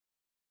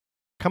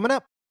Coming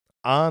up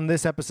on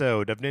this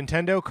episode of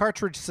Nintendo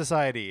Cartridge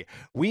Society,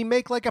 we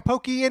make like a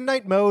pokey in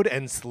night mode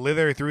and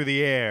slither through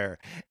the air.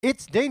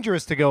 It's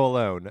dangerous to go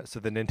alone, so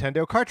the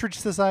Nintendo Cartridge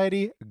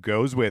Society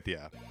goes with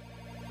you.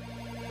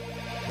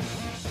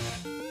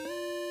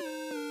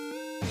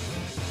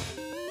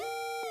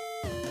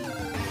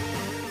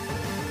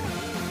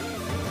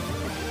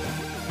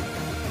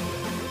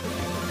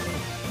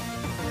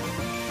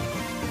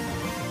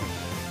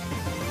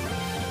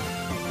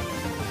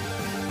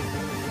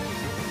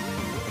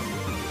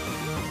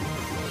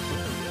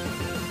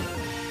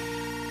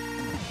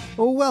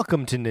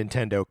 Welcome to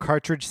Nintendo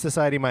Cartridge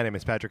Society. My name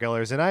is Patrick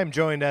Ellers, and I'm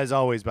joined, as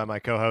always, by my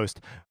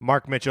co-host,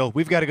 Mark Mitchell.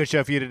 We've got a good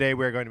show for you today.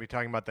 We're going to be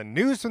talking about the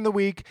news from the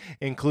week,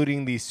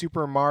 including the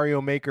Super Mario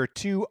Maker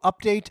 2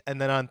 update, and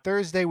then on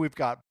Thursday, we've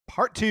got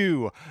part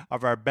 2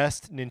 of our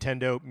Best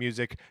Nintendo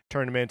Music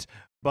Tournament.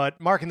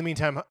 But, Mark, in the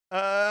meantime,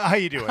 how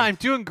you doing? I'm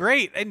doing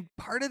great, and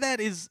part of that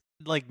is,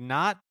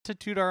 not to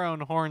toot our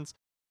own horns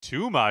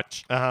too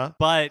much, but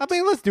I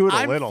mean, let's do it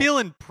a little. I'm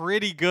feeling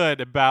pretty good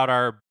about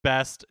our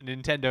best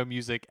Nintendo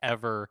music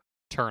ever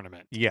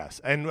tournament. Yes,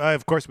 and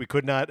of course we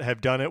could not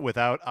have done it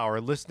without our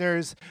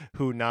listeners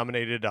who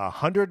nominated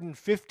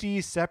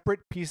 150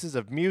 separate pieces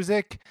of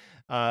music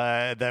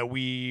that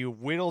we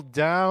whittled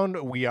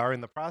down. We are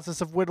in the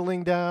process of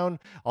whittling down.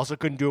 Also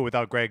couldn't do it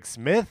without Greg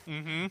Smith.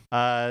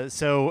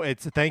 So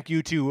it's a thank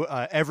you to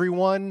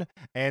everyone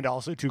and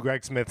also to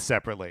Greg Smith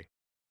separately.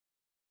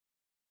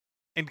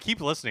 And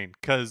keep listening,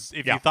 because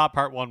if you thought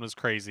part 1 was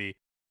crazy,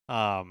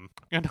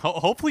 and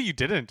hopefully you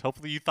didn't.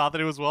 Hopefully you thought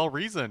that it was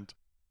well-reasoned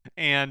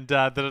and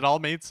that it all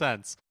made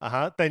sense.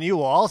 Then you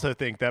will also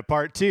think that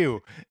part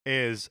 2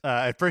 is,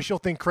 at first you'll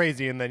think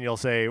crazy, and then you'll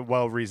say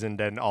well-reasoned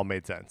and all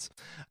made sense.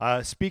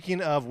 Speaking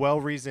of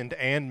well-reasoned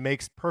and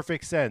makes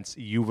perfect sense,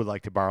 you would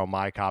like to borrow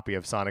my copy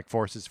of Sonic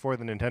Forces for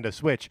the Nintendo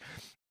Switch.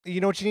 You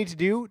know what you need to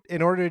do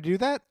in order to do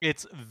that?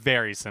 It's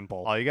very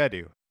simple. All you gotta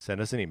do, send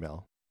us an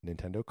email.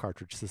 Nintendo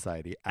Cartridge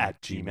Society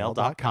at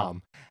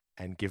gmail.com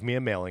and give me a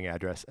mailing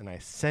address, and I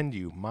send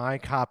you my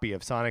copy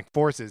of Sonic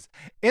Forces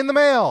in the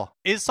mail.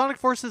 Is Sonic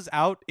Forces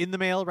out in the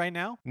mail right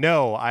now?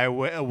 No, I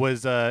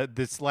was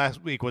this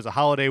last week was a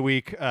holiday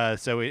week,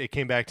 so it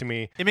came back to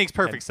me. It makes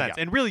perfect sense.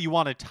 Yeah. And really, you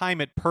want to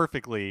time it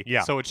perfectly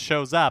so it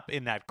shows up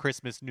in that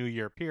Christmas, New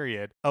Year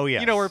period. Oh, yeah.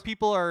 You know, where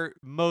people are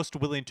most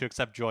willing to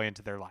accept joy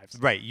into their lives.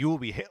 Right. You will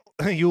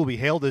be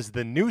hailed as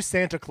the new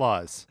Santa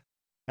Claus.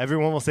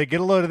 Everyone will say,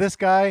 get a load of this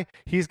guy.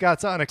 He's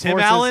got Sonic Tim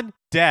Forces. Allen,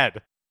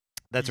 dead.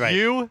 That's right.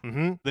 You,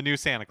 the new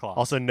Santa Claus.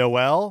 Also,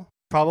 Noelle,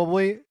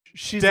 probably.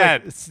 She's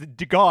dead.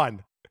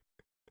 Gone.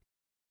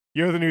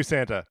 You're the new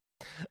Santa.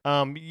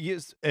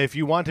 Yes, if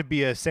you want to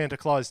be a Santa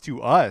Claus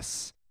to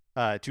us,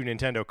 to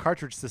Nintendo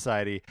Cartridge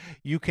Society,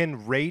 you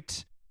can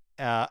rate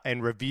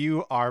and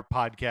review our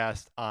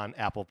podcast on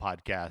Apple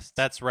Podcasts.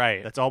 That's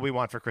right. That's all we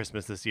want for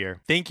Christmas this year.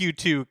 Thank you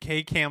to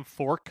KCam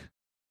Fork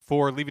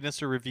for leaving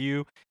us a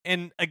review.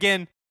 And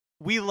again,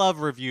 we love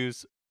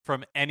reviews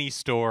from any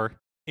store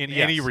in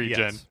any region.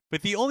 Yes.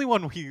 But the only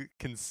one we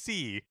can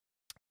see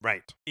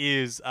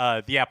is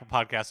the Apple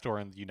Podcast Store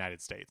in the United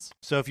States.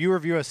 So if you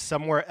review us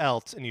somewhere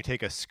else and you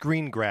take a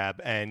screen grab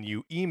and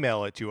you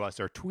email it to us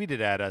or tweet it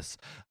at us,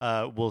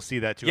 we'll see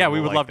that too. Yeah, we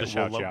would love to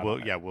shout you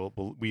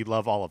out. We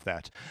love all of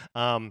that.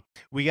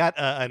 We got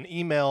an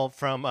email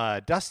from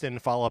Dustin,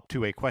 follow up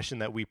to a question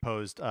that we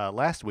posed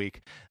last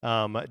week.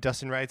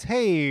 Dustin writes,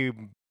 "Hey,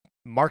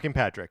 Mark and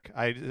Patrick,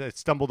 I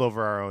stumbled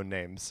over our own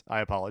names.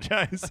 I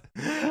apologize."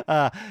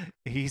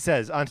 He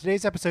says, on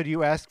today's episode,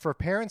 you asked for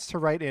parents to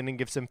write in and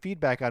give some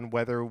feedback on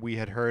whether we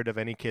had heard of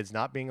any kids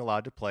not being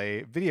allowed to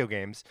play video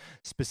games,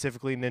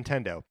 specifically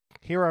Nintendo.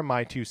 Here are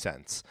my 2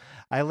 cents.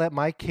 I let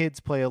my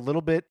kids play a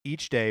little bit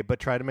each day, but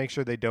try to make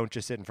sure they don't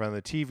just sit in front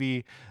of the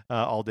TV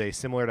all day,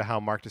 similar to how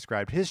Mark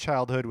described his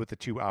childhood with the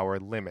 2-hour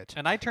limit.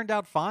 And I turned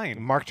out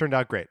fine. Mark turned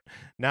out great.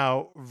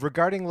 Now,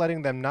 regarding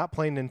letting them not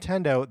play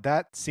Nintendo,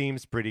 that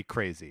seems pretty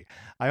crazy.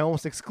 I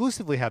almost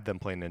exclusively have them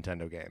play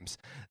Nintendo games.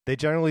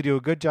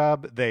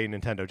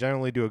 Nintendo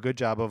generally do a good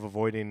job of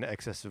avoiding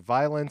excessive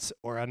violence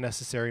or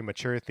unnecessary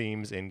mature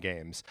themes in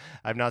games.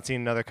 I've not seen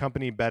another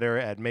company better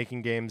at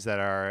making games that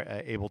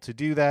are able to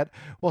do that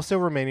while still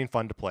remaining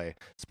fun to play.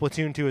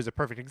 Splatoon 2 is a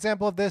perfect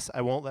example of this.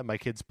 I won't let my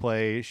kids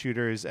play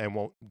shooters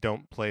and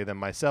don't play them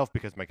myself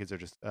because my kids are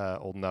just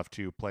old enough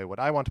to play what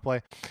I want to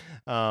play.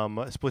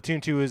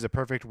 Splatoon 2 is a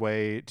perfect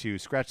way to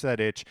scratch that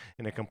itch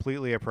in a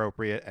completely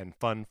appropriate and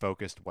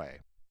fun-focused way.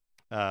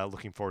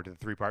 Looking forward to the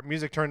 3-part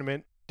music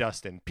tournament.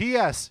 Dustin.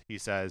 P.S. He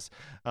says,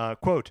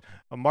 quote,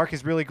 Mark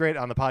is really great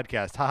on the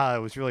podcast. Haha,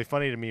 it was really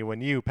funny to me when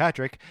you,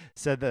 Patrick,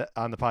 said that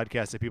on the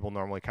podcast that people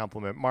normally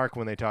compliment Mark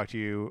when they talk to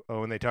you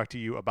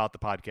about the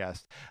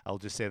podcast. I'll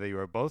just say that you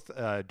are both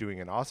doing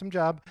an awesome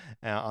job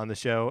on the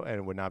show, and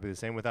it would not be the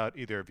same without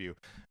either of you.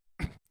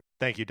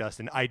 Thank you,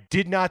 Dustin. I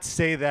did not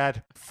say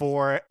that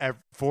for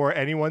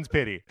anyone's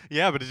pity.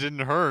 Yeah, but it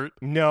didn't hurt.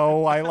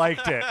 No, I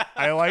liked it.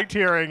 I liked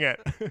hearing it.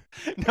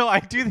 No, I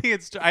do think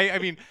it's. I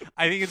mean,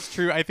 I think it's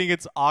true. I think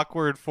it's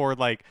awkward for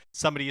like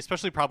somebody,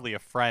 especially probably a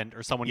friend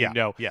or someone you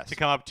know, to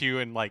come up to you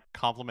and like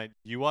compliment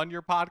you on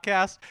your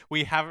podcast.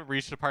 We haven't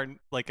reached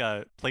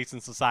a place in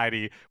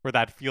society where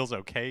that feels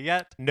okay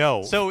yet.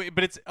 No. So,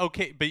 but it's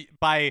okay. But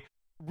by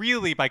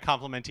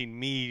complimenting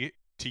me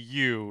to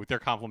you, they're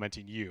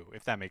complimenting you,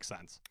 if that makes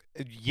sense.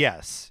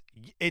 Yes,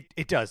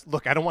 it does.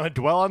 Look, I don't want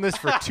to dwell on this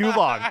for too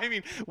long. I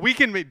mean, we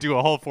can do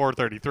a whole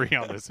 433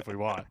 on this if we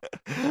want.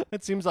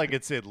 It seems like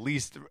it's at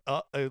least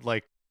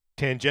like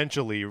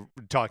tangentially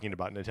talking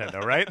about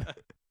Nintendo, right?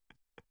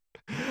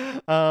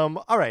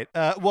 All right.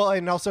 Well,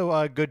 and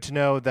also good to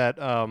know that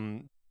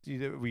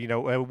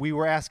we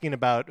were asking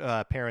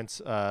about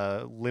parents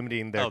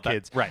limiting their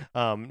kids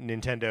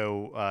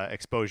Nintendo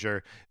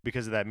exposure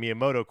because of that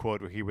Miyamoto quote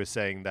where he was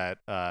saying that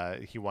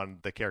he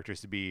wanted the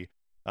characters to be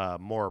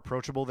more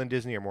approachable than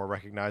Disney or more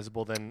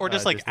recognizable than or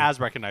just like Disney. As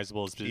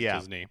recognizable as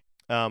Disney.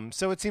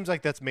 So it seems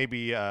like that's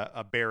maybe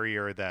a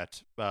barrier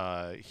that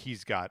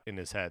he's got in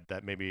his head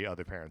that maybe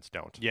other parents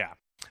don't. Yeah.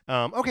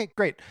 Okay,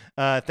 great.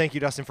 Thank you,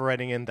 Dustin, for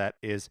writing in. That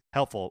is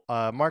helpful.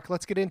 Mark,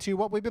 let's get into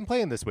what we've been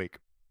playing this week.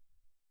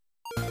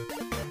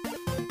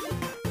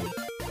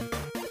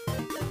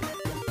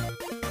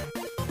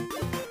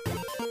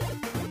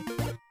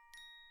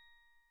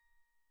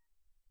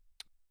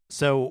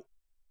 So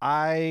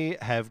I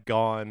have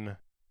gone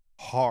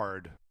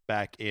hard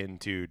back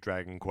into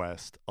Dragon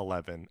Quest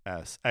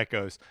XI-S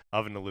Echoes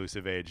of an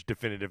Elusive Age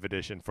Definitive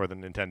Edition for the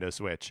Nintendo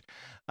Switch.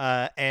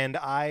 And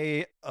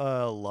I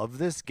love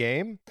this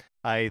game.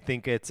 I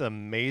think it's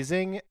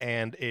amazing,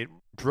 and it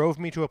drove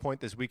me to a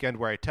point this weekend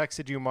where I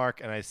texted you,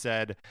 Mark, and I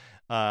said,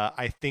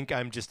 I think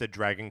I'm just a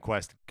Dragon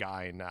Quest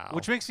guy now.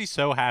 Which makes me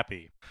so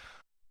happy.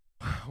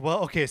 Well,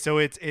 okay, so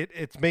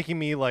it's making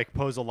me like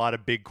pose a lot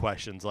of big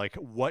questions, like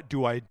what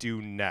do I do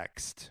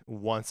next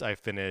once I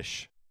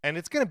finish? And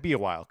it's gonna be a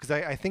while because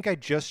I think I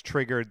just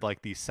triggered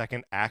like the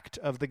second act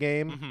of the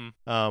game,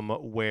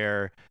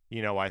 where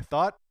I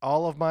thought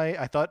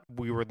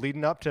we were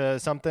leading up to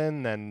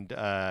something, and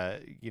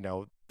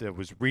it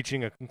was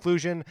reaching a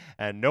conclusion,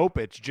 and nope,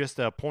 it's just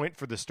a point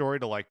for the story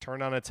to like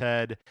turn on its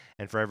head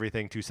and for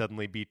everything to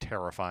suddenly be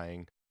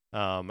terrifying.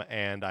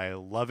 And I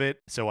love it.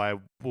 So I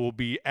will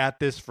be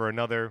at this for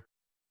another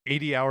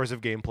 80 hours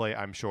of gameplay,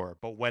 I'm sure.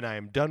 But when I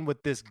am done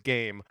with this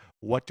game,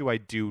 what do I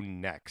do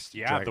next?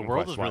 Yeah, Dragon the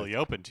world Quest is really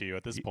open to you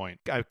at this point.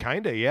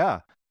 Kinda,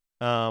 yeah.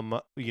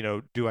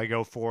 Do I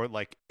go for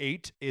like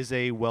 8 is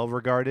a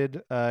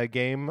well-regarded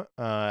game?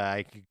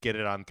 I could get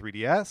it on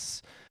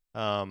 3DS.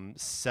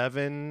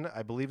 7,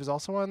 I believe, is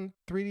also on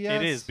 3DS.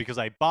 It is, because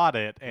I bought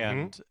it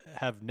and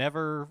have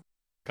never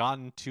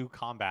gotten to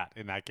combat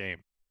in that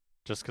game.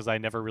 Just because I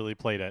never really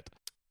played it.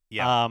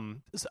 Yeah.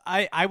 So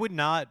I would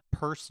not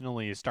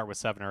personally start with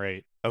 7 or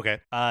 8. Okay.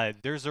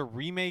 There's a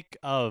remake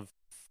of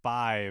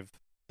 5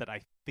 that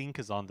I think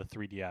is on the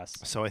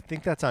 3DS. So I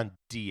think that's on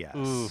DS.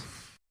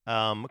 Oof.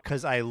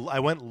 Because I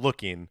went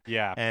looking.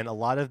 Yeah. And a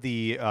lot of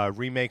the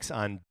remakes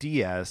on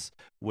DS,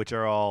 which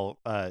are all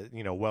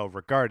well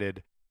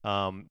regarded,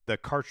 the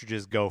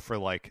cartridges go for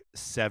like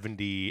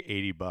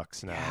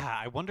 $70-$80 now. Yeah,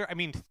 I wonder. I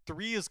mean,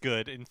 3 is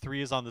good, and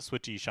 3 is on the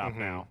Switch eShop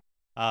now.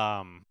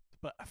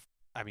 But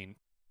I mean,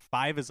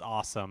 5 is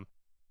awesome.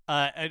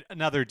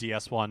 Another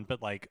DS one,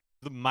 but like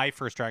my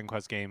first Dragon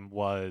Quest game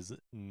was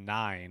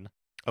 9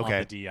 on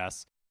the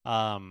DS.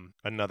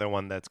 Another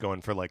one that's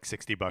going for like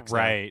 $60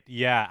 right now.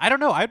 Yeah, I don't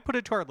know, I'd put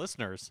it to our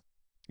listeners.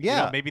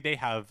 Yeah, maybe they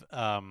have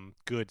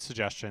good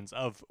suggestions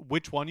of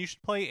which one you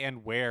should play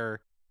and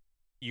where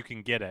you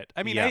can get it.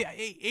 I mean,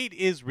 8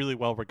 is really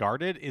well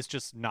regarded. It's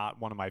just not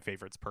one of my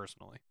favorites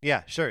personally.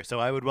 Yeah, sure. So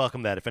I would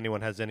welcome that. If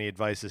anyone has any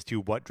advice as to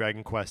what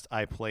Dragon Quest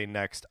I play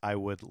next, I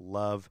would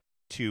love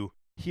to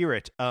hear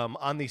it.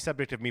 On the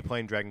subject of me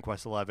playing Dragon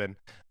Quest XI,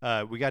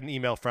 we got an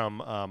email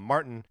from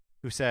Martin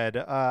who said,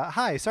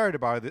 hi, sorry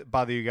to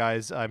bother you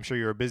guys. I'm sure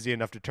you're busy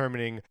enough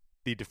determining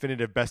the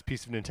definitive best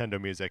piece of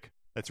Nintendo music.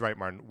 That's right,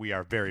 Martin. We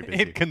are very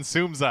busy. It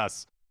consumes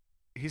us.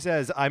 He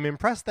says, I'm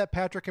impressed that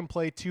Patrick can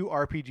play 2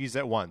 RPGs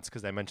at once,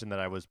 because I mentioned that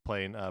I was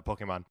playing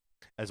Pokemon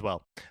as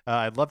well.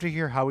 I'd love to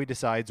hear how he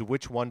decides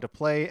which one to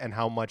play and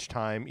how much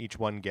time each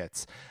one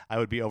gets. I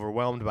would be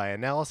overwhelmed by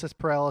analysis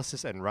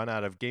paralysis and run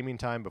out of gaming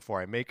time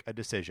before I make a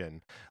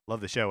decision.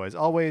 Love the show as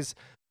always,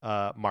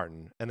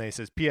 Martin. And then he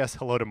says, P.S.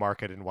 Hello to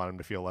Mark. I didn't want him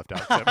to feel left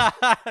out.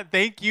 So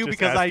thank you,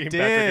 because I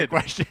did.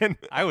 Question.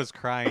 I was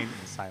crying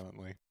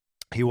silently.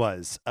 He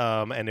was,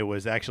 and it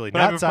was actually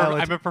not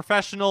silent. I'm a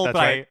professional, That's but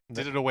right. I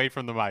did it away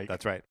from the mic.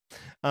 That's right.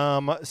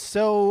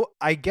 So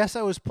I guess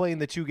I was playing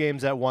the 2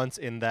 games at once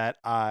in that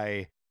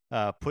I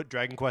put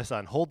Dragon Quest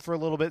on hold for a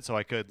little bit so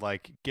I could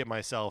like get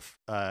myself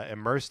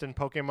immersed in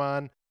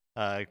Pokemon,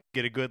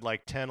 get a good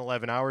like 10,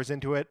 11 hours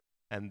into it,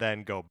 and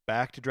then go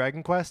back to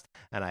Dragon Quest.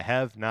 And I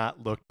have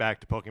not looked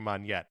back to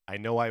Pokemon yet. I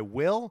know I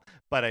will,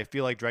 but I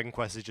feel like Dragon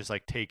Quest is just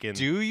like taken.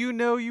 Do you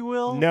know you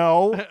will?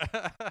 No,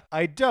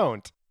 I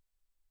don't.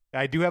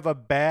 I do have a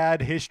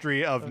bad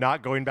history of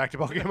not going back to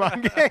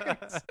Pokemon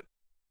games.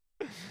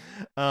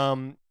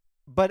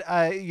 But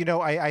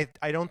I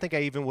don't think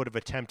I even would have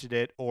attempted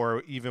it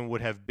or even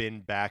would have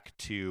been back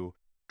to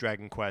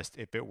Dragon Quest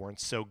if it weren't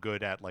so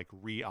good at like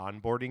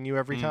re-onboarding you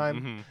every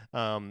time.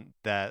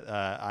 That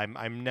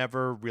I'm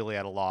never really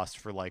at a loss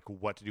for like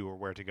what to do or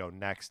where to go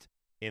next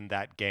in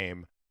that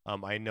game.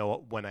 I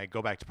know when I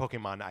go back to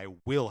Pokemon, I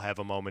will have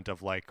a moment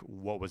of like,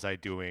 what was I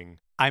doing?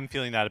 I'm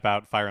feeling that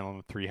about Fire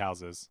Emblem Three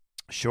Houses.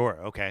 Sure.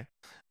 Okay.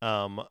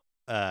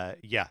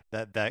 Yeah,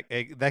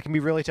 that can be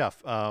really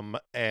tough.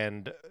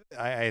 And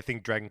I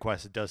think Dragon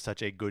Quest does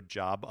such a good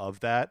job of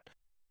that,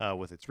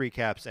 with its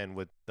recaps and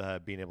with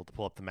being able to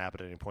pull up the map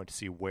at any point to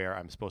see where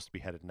I'm supposed to be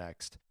headed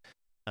next.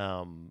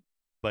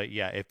 But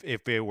yeah,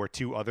 if it were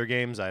 2 other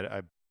games,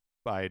 I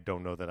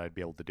don't know that I'd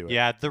be able to do it.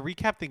 Yeah, the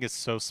recap thing is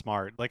so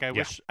smart. Like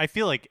I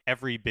feel like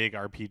every big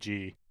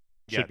RPG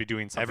should be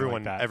doing something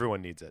like that.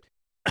 Everyone needs it.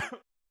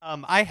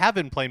 I have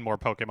been playing more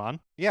Pokemon.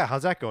 Yeah,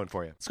 how's that going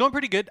for you? It's going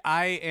pretty good.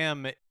 I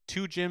am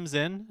 2 gyms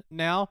in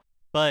now,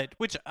 but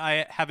which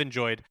I have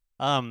enjoyed.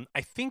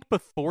 I think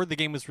before the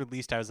game was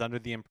released, I was under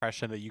the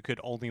impression that you could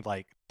only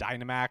like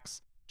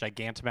Dynamax,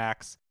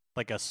 Gigantamax,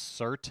 like a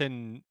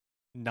certain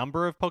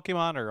number of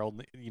Pokemon, or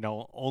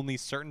only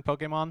certain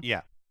Pokemon.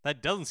 Yeah.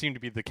 That doesn't seem to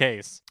be the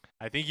case.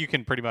 I think you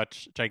can pretty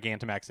much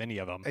Gigantamax any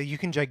of them. You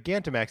can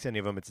Gigantamax any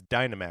of them. It's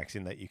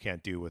Dynamaxing that you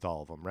can't do with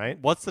all of them, right?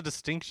 What's the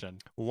distinction?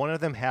 One of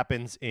them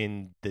happens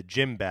in the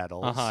gym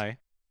battles.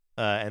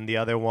 And the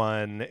other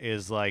one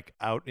is like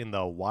out in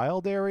the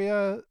wild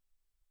area.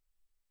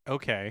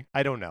 Okay.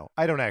 I don't know.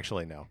 I don't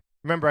actually know.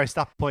 Remember, I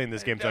stopped playing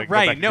this game so I could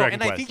right. go back to No, Dragon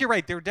and Quest. I think you're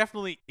right. There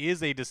definitely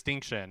is a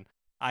distinction.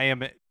 I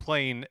am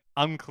playing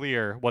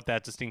unclear what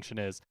that distinction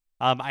is.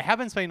 I have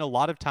been spending a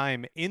lot of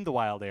time in the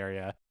wild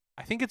area.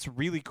 I think it's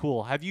really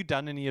cool. Have you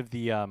done any of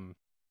the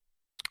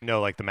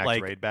No, like the max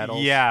raid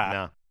battles? Yeah.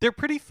 No. They're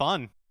pretty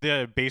fun.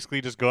 They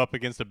basically just go up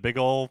against a big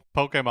old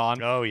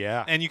Pokemon. Oh,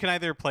 yeah. And you can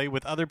either play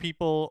with other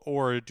people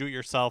or do it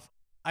yourself.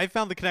 I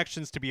found the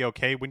connections to be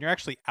okay. When you're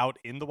actually out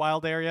in the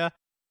wild area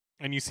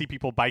and you see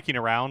people biking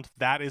around,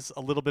 that is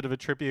a little bit of a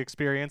trippy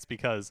experience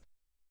because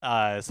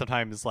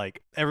sometimes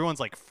like everyone's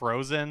like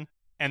frozen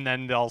and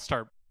then they'll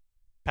start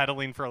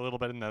pedaling for a little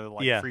bit and they'll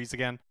like freeze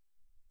again.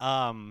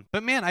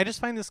 But man, I just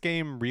find this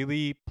game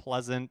really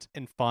pleasant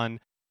and fun.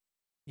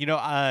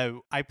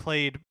 I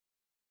played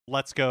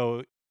Let's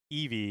Go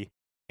Eevee,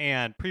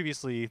 and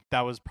previously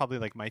that was probably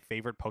like my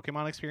favorite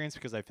Pokemon experience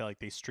because I feel like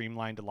they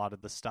streamlined a lot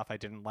of the stuff I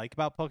didn't like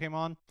about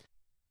Pokemon.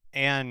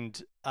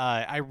 And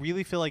I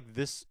really feel like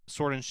this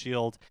Sword and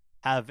Shield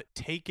have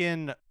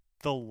taken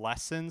the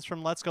lessons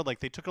from Let's Go.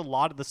 Like they took a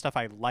lot of the stuff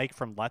I like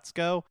from Let's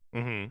Go,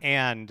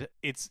 and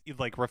it's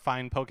like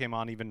refined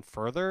Pokemon even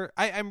further.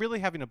 I'm really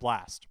having a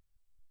blast.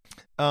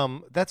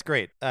 That's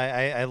great.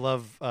 I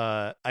love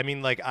I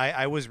mean, like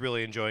I was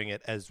really enjoying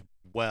it as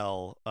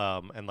well.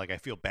 And like I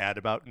feel bad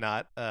about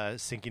not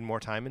sinking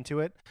more time into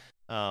it.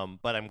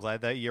 But I'm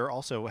glad that you're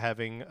also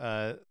having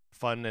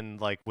fun and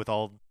like with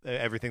all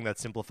everything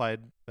that's simplified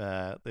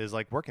is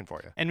like working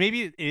for you. And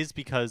maybe it is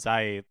because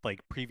I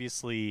like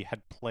previously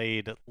had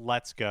played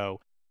Let's Go,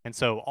 and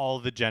so all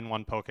the Gen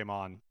 1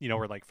 Pokemon,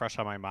 were like fresh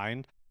on my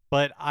mind.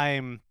 But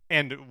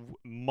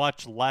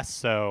much less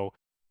so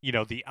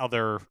the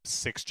other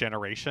 6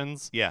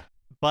 generations. Yeah.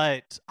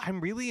 But I'm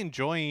really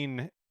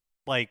enjoying,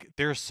 like,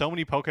 there's so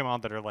many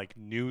Pokemon that are, like,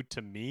 new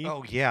to me.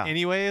 Oh, yeah.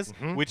 Anyways,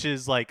 which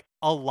is, like,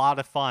 a lot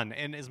of fun.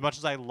 And as much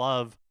as I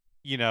love,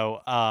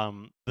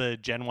 the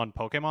Gen 1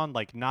 Pokemon,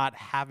 like, not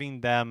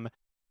having them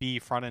be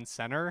front and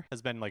center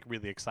has been, like,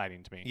 really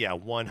exciting to me. Yeah,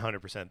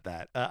 100%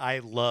 that. I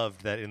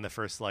loved that in the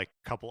first, like,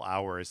 couple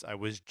hours, I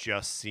was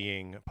just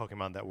seeing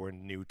Pokemon that were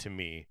new to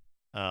me.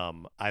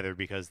 Either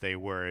because they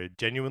were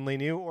genuinely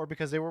new or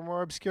because they were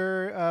more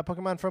obscure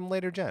Pokemon from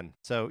later gen.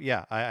 So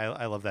yeah,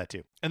 I love that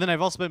too. And then I've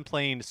also been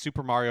playing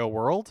Super Mario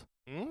World,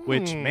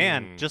 which,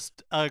 man,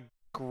 just a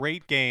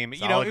great game.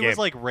 Solid it game. was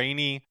like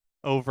rainy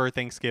over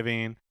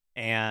Thanksgiving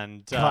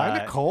and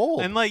kind of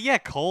cold. And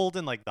like cold,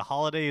 and like the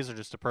holidays are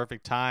just a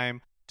perfect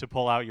time to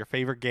pull out your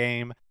favorite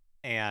game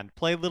and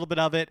play a little bit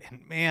of it.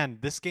 And man,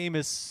 this game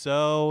is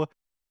so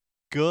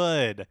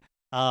good.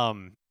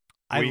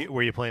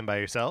 Were you playing by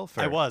yourself?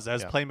 Or? I was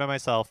playing by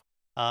myself.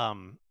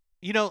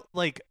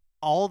 Like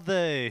all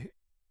the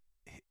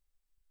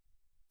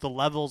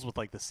levels with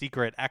like the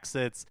secret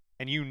exits,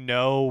 and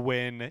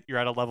when you're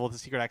at a level with the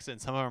secret exit,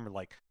 and some of them are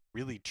like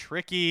really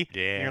tricky.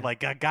 Yeah. And you're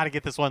like, I gotta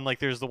get this one. Like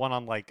there's the one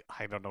on like,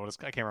 I don't know I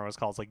can't remember what it's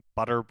called. It's like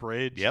Butter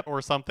Bridge or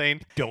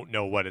something. Don't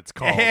know what it's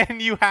called. And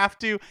you have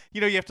to,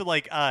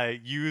 like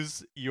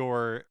use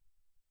your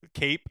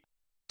cape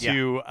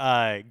to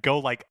go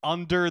like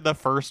under the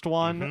first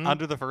one,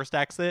 under the first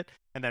exit,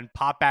 and then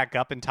pop back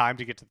up in time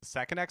to get to the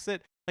second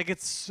exit. Like,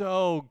 it's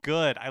so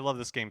good. I love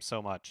this game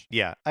so much.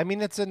 Yeah, I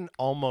mean, it's an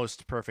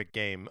almost perfect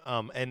game.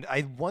 And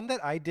one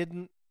that I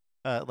didn't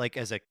like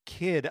as a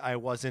kid, I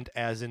wasn't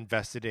as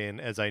invested in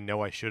as I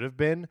know I should have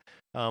been.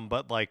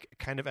 But like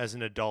kind of as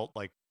an adult,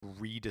 like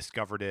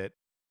rediscovered it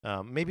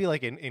Maybe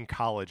like in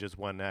college is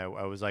when I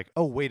was like,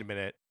 oh, wait a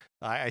minute.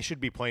 I should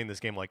be playing this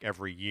game like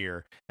every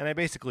year. And I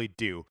basically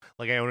do.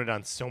 Like I own it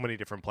on so many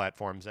different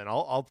platforms and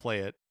I'll play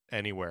it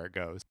anywhere it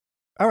goes.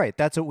 All right,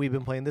 that's what we've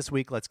been playing this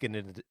week. Let's get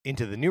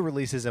into the new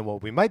releases and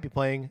what we might be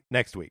playing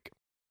next week.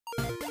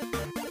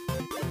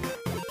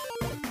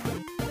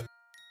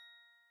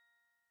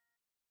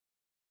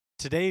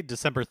 Today,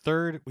 December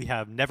 3rd, we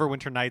have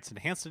Neverwinter Nights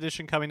Enhanced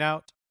Edition coming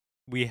out.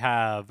 We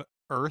have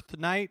Earth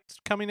Night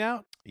coming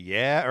out.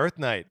 Yeah, Earth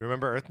Night.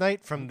 Remember Earth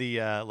Night from the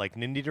like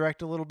Nindie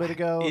Direct a little bit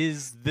ago?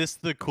 Is this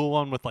the cool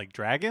one with like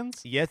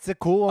dragons? Yeah, it's the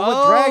cool one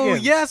with dragons.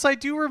 Oh, yes, I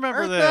do remember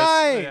Earth this.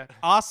 Night. Yeah.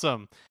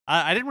 Awesome.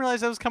 I didn't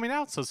realize that was coming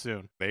out so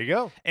soon. There you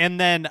go. And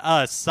then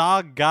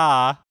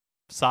Saga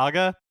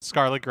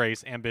Scarlet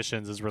Grace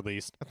Ambitions is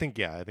released. I think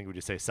we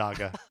just say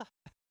Saga.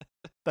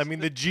 I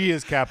mean, the G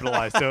is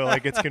capitalized, so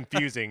like it's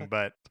confusing,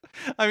 but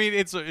I mean,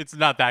 it's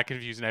not that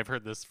confusing. I've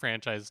heard this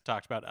franchise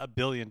talked about a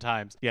billion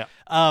times. Yeah.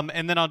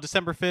 And then on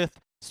December 5th,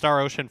 Star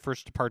Ocean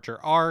First Departure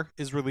R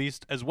is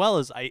released, as well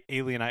as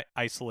Alien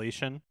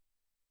Isolation.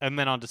 And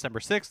then on December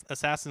 6th,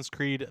 Assassin's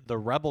Creed The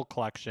Rebel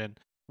Collection,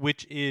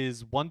 which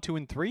is 1, 2,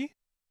 and 3.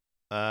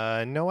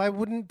 No, I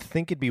wouldn't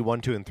think it'd be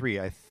 1, 2, and 3.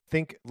 I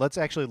think let's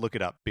actually look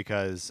it up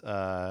because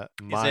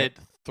is it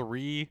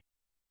 3?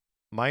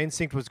 My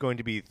instinct was going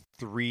to be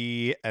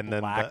 3 and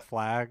then Black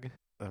Flag.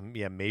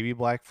 Yeah, maybe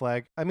Black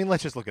Flag. I mean,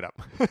 let's just look it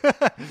up.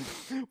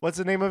 What's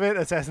the name of it?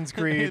 Assassin's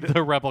Creed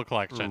The Rebel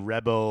Collection.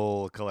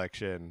 Rebel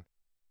Collection.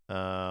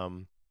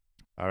 All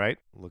right,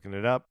 looking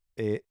it up.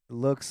 It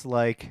looks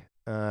like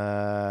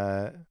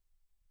okay,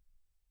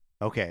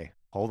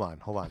 hold on.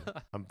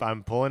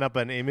 I'm pulling up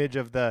an image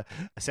of the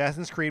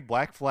Assassin's Creed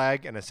Black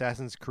Flag and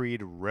Assassin's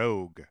Creed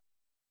Rogue.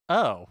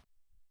 Oh.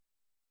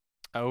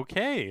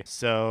 Okay.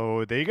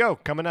 So there you go,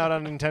 coming out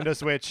on Nintendo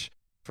Switch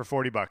for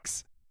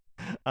 $40.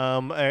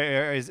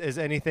 Is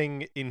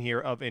anything in here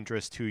of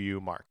interest to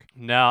you, Mark?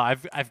 No,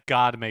 I've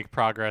got to make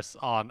progress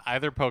on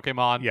either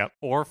Pokemon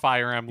or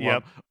Fire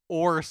Emblem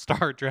or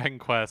Star Dragon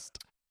Quest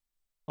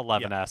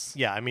 11S.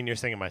 Yeah, I mean you're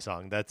singing my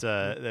song. That's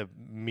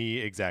me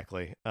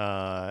exactly.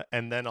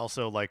 And then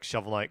also like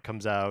Shovel Knight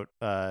comes out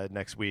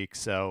next week.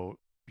 So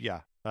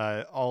yeah,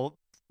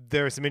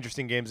 there are some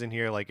interesting games in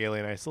here like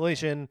Alien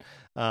Isolation,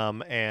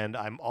 and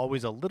I'm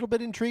always a little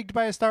bit intrigued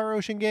by a Star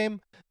Ocean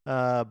game,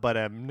 but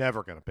I'm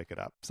never going to pick it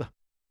up. So,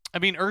 I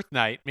mean, Earth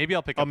Knight. Maybe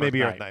I'll pick up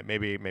maybe Earth Knight.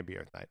 Maybe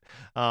Earth Knight.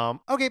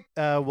 Okay,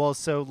 well,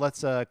 so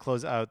let's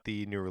close out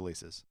the new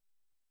releases.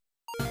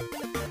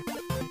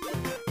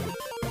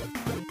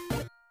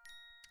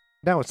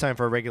 Now it's time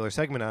for a regular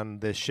segment on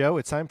this show.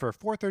 It's time for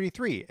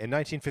 433. In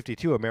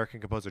 1952, American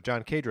composer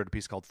John Cage wrote a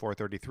piece called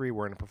 433,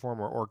 wherein a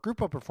performer or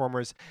group of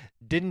performers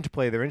didn't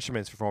play their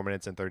instruments for 4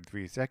 minutes and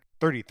 33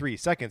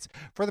 seconds.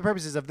 For the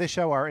purposes of this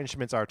show, our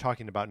instruments are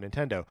talking about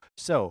Nintendo.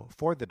 So,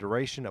 for the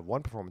duration of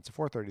one performance of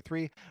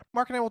 433,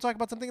 Mark and I will talk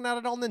about something not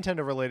at all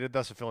Nintendo related,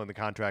 thus fulfilling the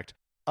contract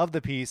of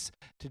the piece.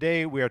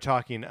 Today, we are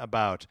talking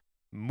about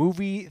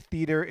movie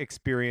theater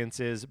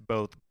experiences,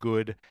 both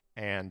good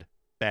and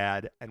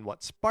bad, and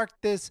what sparked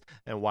this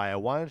and why I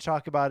wanted to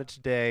talk about it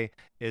today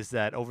is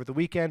that over the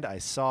weekend I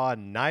saw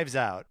Knives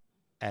Out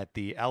at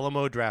the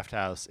Alamo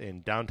Drafthouse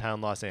in downtown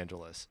Los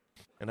Angeles.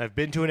 And I've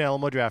been to an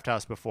Alamo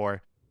Drafthouse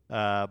before,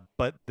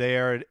 but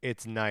there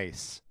it's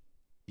nice.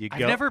 I've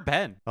never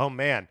been. Oh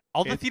man,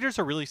 all the theaters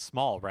are really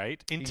small,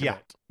 right?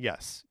 Intimate. Yeah.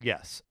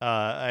 Yes.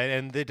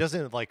 And it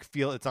doesn't like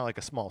feel. It's not like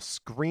a small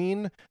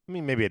screen. I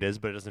mean, maybe it is,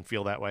 but it doesn't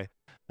feel that way.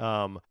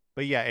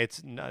 But yeah,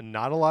 it's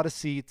not a lot of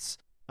seats.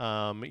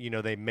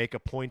 They make a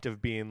point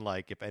of being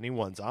like, if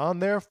anyone's on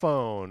their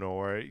phone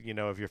or,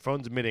 if your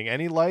phone's emitting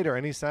any light or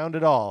any sound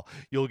at all,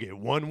 you'll get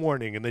one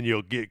warning and then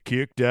you'll get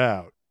kicked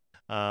out,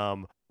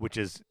 which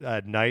is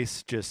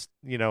nice. Just,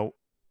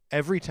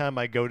 every time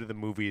I go to the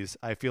movies,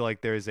 I feel like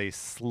there's a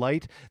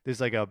slight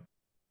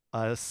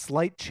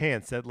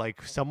chance that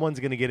like someone's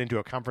going to get into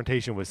a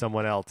confrontation with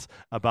someone else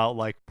about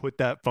like, put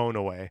that phone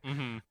away.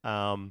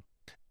 Mm-hmm.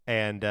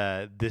 And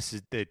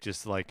it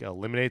just like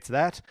eliminates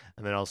that,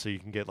 and then also you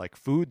can get like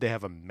food. They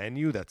have a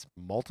menu that's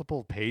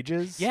multiple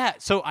pages. Yeah,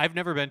 so I've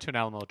never been to an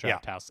Alamo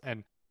Drafthouse,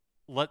 and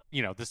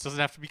this doesn't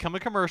have to become a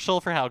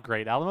commercial for how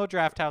great Alamo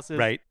Drafthouse is,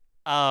 right?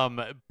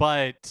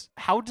 But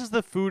how does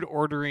the food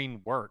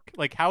ordering work?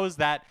 Like, how is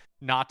that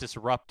not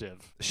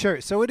disruptive?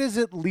 Sure, so it is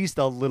at least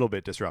a little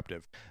bit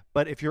disruptive.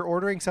 But if you're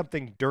ordering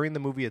something during the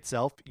movie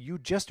itself, you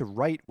just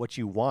write what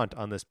you want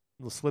on this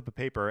slip of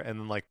paper, and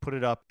then like put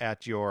it up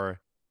at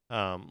your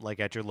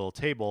at your little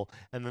table,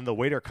 and then the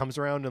waiter comes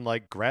around and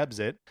like grabs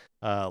it,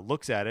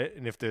 looks at it,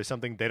 and if there's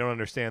something they don't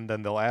understand,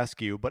 then they'll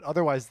ask you. But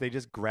otherwise, they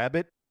just grab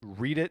it,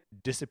 read it,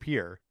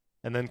 disappear,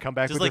 and then come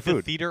back with their food. Does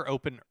the theater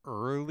open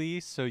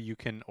early so you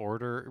can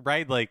order,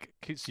 right? Like,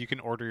 so you can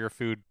order your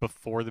food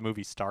before the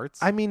movie starts?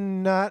 I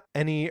mean, not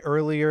any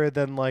earlier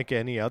than like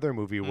any other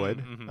movie would.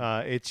 Mm-hmm.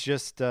 It's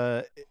just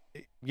like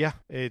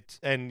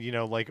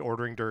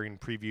ordering during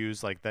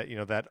previews like that.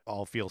 That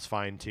all feels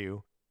fine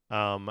too.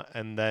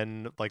 And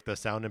then like the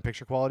sound and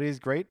picture quality is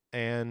great,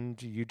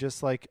 and you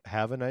just like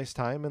have a nice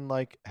time and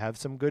like have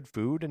some good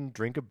food and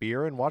drink a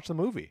beer and watch the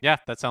movie. Yeah,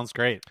 that sounds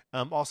great.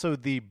 Also,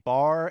 the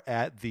bar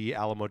at the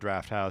Alamo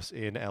Drafthouse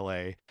in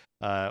LA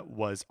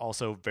was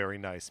also very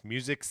nice.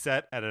 Music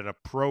set at an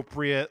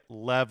appropriate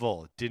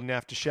level. Didn't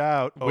have to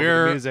shout over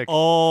We're the music.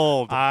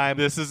 Old.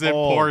 This is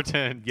old.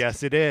 important.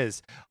 Yes, it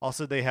is.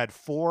 Also, they had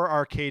 4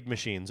 arcade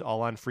machines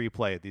all on free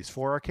play. These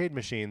 4 arcade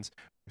machines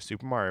were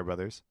Super Mario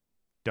Brothers,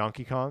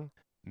 Donkey Kong,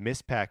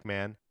 Miss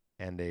Pac-Man,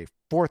 and a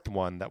 4th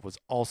one that was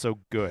also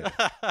good.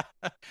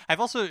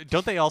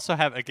 Don't they also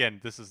have, again,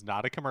 this is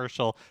not a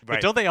commercial, but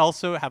right. Don't they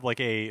also have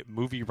like a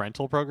movie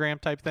rental program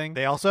type thing?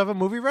 They also have a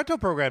movie rental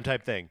program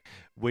type thing,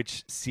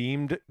 which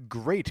seemed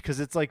great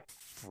because it's like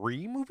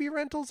free movie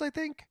rentals, I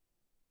think.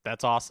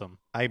 That's awesome.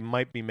 I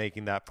might be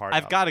making that part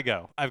I've got to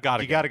go. You got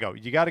to go.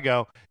 You got to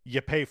go.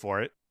 You pay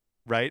for it,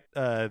 right?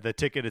 The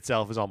ticket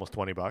itself is almost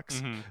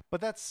 $20, but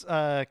that's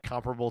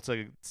comparable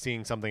to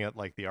seeing something at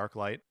like the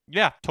ArcLight.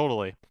 Yeah,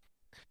 totally.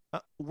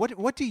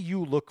 What do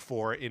you look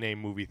for in a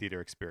movie theater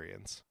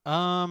experience?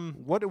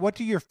 What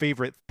do your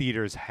favorite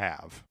theaters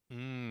have?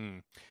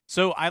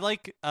 So I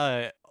like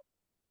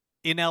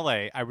in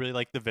LA, I really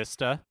like the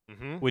Vista,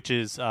 which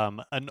is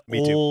an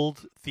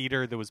old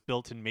theater that was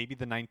built in maybe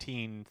the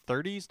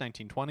 1930s,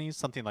 1920s,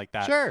 something like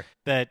that. Sure.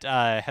 That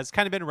has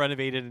kind of been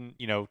renovated, and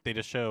they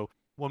just show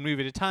one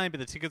movie at a time, but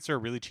the tickets are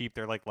really cheap.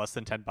 They're like less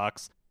than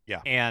 $10.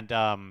 Yeah.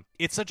 And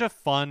it's such a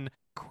fun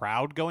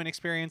crowd going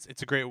experience.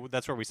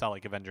 That's where we saw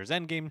like Avengers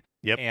Endgame.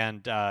 Yep.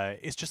 And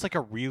it's just like a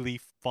really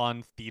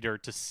fun theater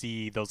to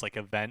see those like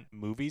event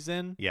movies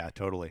in. Yeah,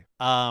 totally.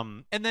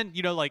 And then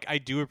like I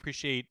do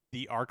appreciate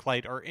the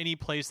ArcLight or any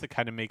place that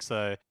kind of makes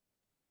I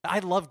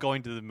love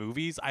going to the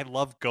movies. I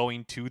love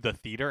going to the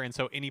theater, and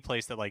so any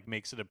place that like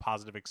makes it a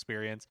positive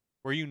experience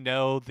where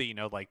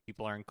that like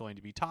people aren't going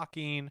to be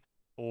talking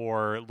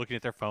or looking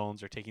at their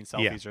phones or taking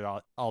selfies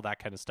or all that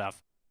kind of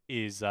stuff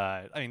is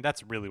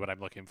that's really what I'm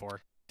looking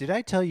for. Did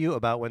I tell you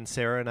about when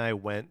Sarah and I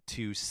went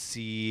to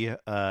see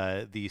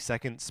the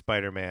second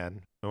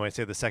Spider-Man? When I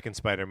say the second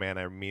Spider-Man,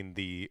 I mean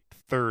the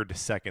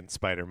second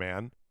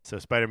Spider-Man. So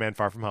Spider-Man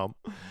Far From Home.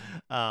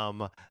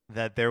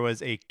 That there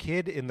was a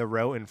kid in the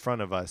row in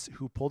front of us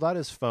who pulled out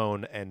his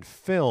phone and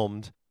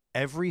filmed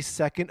every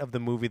second of the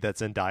movie that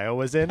Zendaya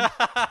was in.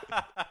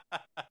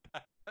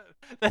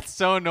 That's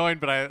so annoying,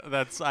 but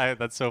that's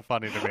so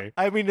funny to me.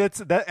 I mean, it's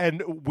that,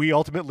 and we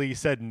ultimately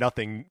said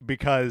nothing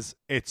because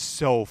it's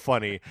so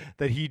funny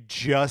that he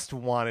just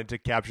wanted to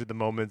capture the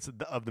moments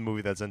of the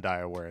movie that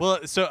Zendaya were in.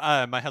 Well, so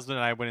my husband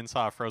and I went and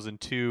saw Frozen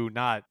 2,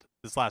 not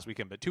this last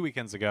weekend, but 2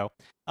 weekends ago.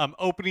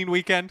 Opening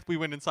weekend, we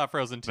went and saw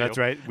Frozen 2. That's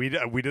right. We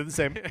did the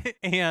same.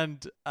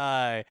 And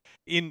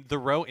in the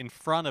row in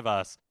front of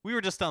us, we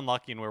were just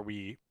unlucky in where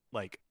we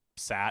like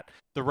sat.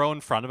 The row in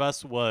front of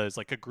us was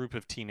like a group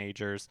of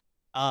teenagers.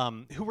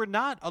 Who were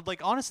not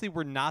honestly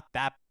were not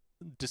that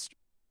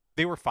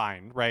they were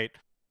fine, right?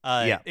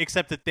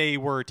 Except that they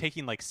were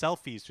taking like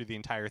selfies through the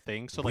entire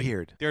thing. So like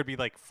weird. There would be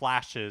like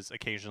flashes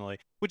occasionally,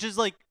 which is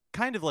like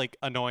kind of like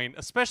annoying,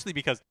 especially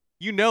because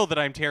that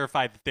I'm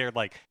terrified that they're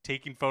like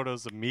taking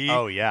photos of me.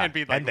 Oh yeah, and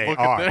being like, and they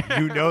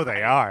are.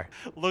 They are.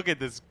 Look at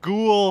this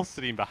ghoul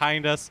sitting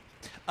behind us.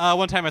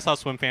 One time I saw a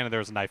swim fan and there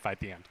was a knife fight at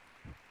the end.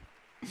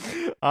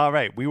 All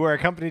right. We were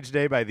accompanied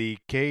today by the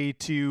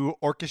K2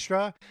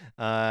 Orchestra.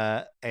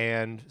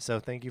 And so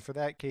thank you for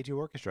that, K2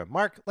 Orchestra.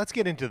 Mark, let's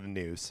get into the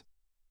news.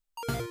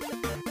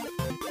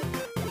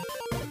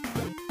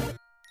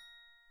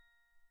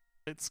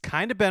 It's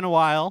kind of been a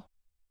while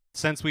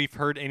since we've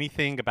heard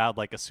anything about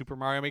like a Super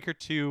Mario Maker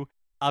 2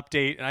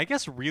 update. And I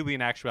guess really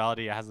in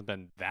actuality, it hasn't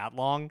been that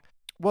long.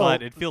 Well,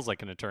 but it feels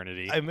like an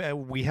eternity. I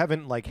mean, we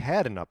haven't like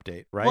had an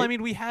update, right? Well, I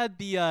mean, we had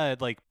the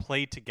like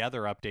Play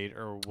Together update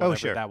or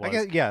whatever that was. I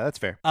guess, yeah, that's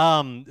fair.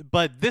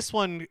 But this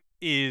one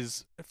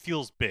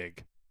feels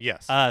big.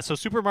 Yes. So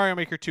Super Mario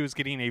Maker 2 is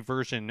getting a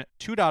version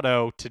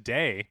 2.0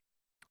 today,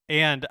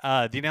 and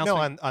the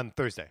announcement. No, on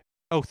Thursday.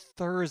 Oh,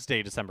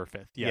 Thursday, December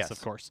 5th. Yes,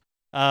 of course.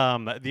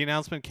 The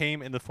announcement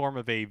came in the form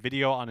of a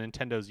video on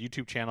Nintendo's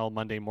YouTube channel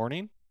Monday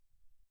morning.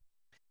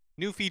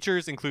 New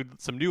features include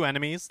some new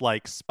enemies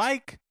like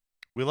Spike.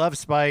 We love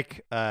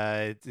Spike.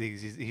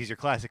 He's your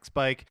classic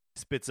Spike.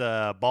 Spits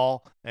a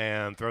ball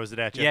and throws it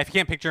at you. Yeah, if you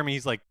can't picture him,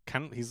 he's like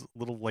he's a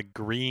little like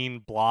green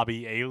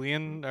blobby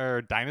alien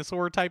or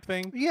dinosaur type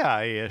thing.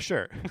 Yeah,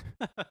 sure.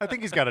 I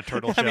think he's got a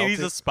turtle shell. I mean,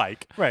 he's a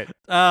Spike. Right.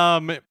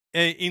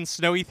 In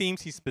snowy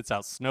themes, he spits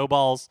out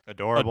snowballs.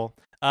 Adorable.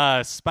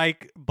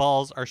 Spike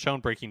balls are shown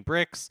breaking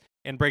bricks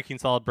and breaking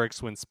solid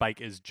bricks when Spike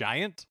is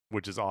giant,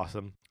 which is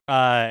awesome.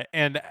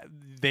 And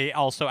they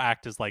also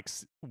act as like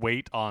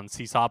weight on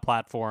seesaw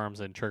platforms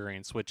and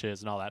triggering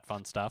switches and all that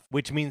fun stuff.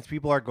 Which means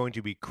people are going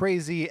to be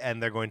crazy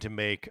and they're going to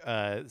make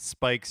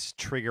spikes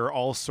trigger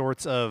all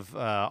sorts of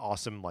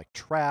awesome like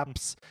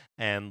traps,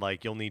 and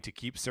like you'll need to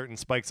keep certain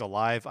spikes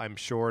alive, I'm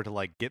sure, to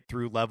like get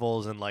through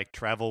levels and like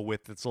travel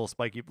with its little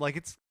spiky.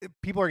 Like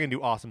people are gonna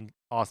do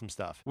awesome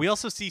stuff. We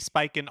also see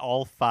Spike in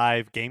all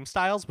 5 game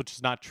styles, which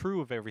is not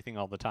true of everything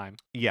all the time. time.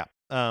 Yeah.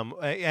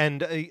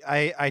 And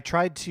I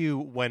tried to,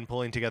 when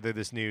pulling together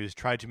this news,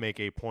 tried to make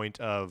a point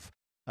of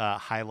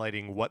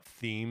highlighting what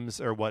themes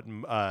or what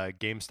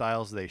game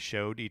styles they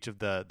showed each of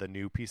the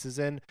new pieces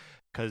in,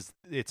 because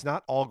it's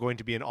not all going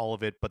to be in all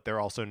of it, but they're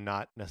also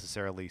not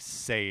necessarily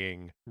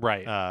saying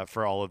right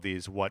for all of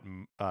these what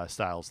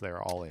styles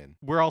they're all in.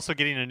 We're also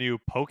getting a new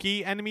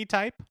Pokey enemy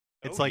type.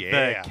 It's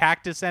the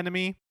cactus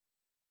enemy.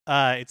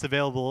 It's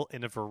available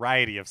in a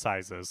variety of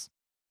sizes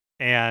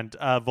and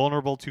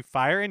vulnerable to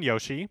fire and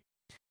Yoshi.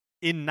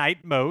 In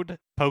night mode,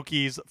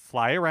 Pokies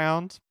fly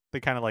around. They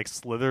kind of like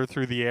slither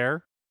through the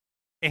air.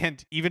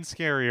 And even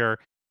scarier,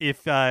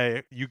 if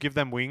you give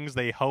them wings,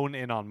 they hone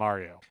in on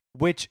Mario.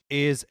 Which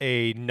is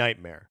a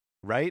nightmare,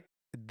 right?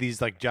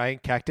 These like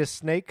giant cactus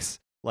snakes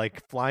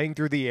like flying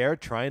through the air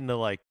trying to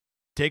like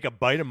take a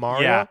bite of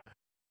Mario. Yeah,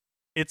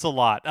 it's a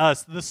lot.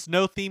 The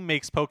snow theme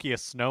makes Pokey a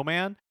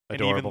snowman.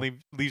 Adorable. And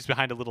even leaves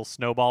behind a little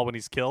snowball when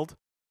he's killed.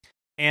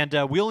 And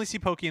we only see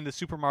Pokey in the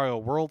Super Mario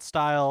World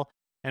style,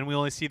 and we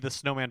only see the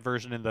snowman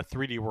version in the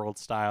 3D World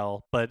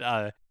style,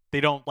 but they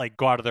don't like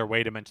go out of their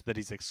way to mention that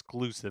he's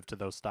exclusive to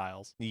those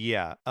styles.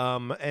 Yeah.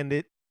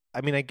 And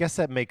I guess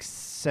that makes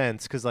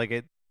sense because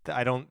like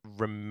I don't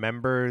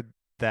remember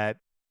that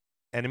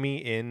enemy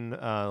in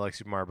like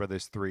Super Mario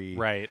Brothers 3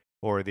 right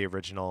or the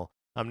original.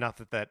 Not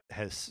that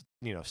has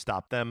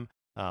stopped them.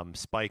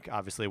 Spike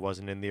obviously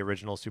wasn't in the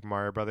original Super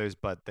Mario Brothers,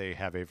 but they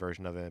have a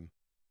version of him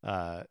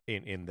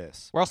in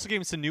this. We're also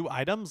getting some new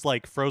items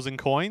like frozen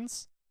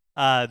coins.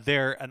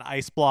 They're an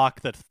ice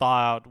block that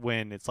thaw out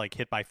when it's like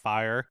hit by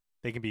fire.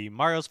 They can be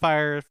Mario's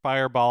fire,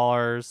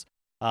 fireballers,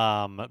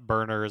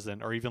 burners,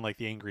 or even like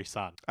the angry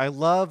sun. I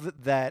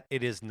love that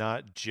it is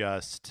not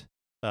just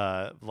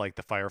like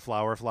the fire.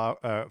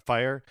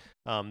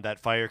 That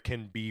fire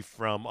can be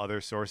from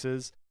other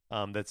sources.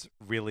 That's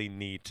really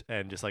neat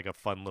and just like a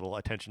fun little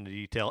attention to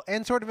detail,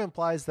 and sort of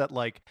implies that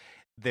like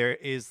there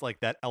is like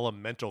that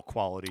elemental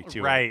quality to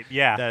it. Right,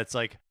 yeah. That it's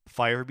like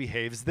fire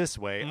behaves this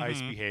way, ice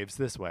behaves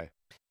this way.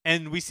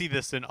 And we see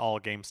this in all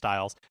game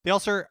styles. They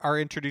also are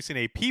introducing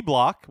a P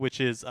block, which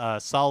is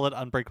solid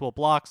unbreakable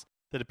blocks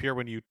that appear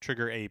when you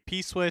trigger a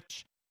P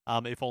switch,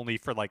 if only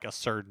for like a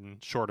certain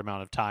short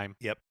amount of time.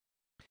 Yep.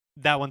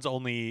 That one's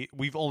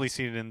we've only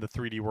seen it in the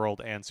 3D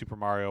World and Super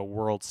Mario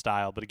World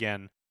style, but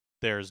again,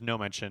 there's no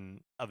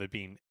mention of it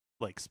being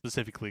like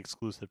specifically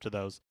exclusive to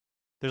those.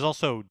 There's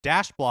also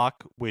Dash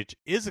Block, which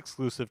is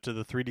exclusive to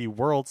the 3D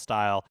World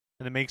style,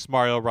 and it makes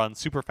Mario run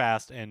super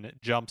fast and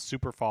jump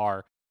super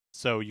far.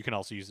 So you can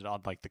also use it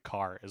on like the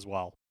car as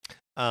well.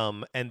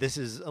 And this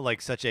is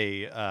like such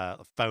a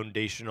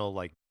foundational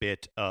like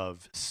bit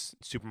of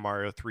Super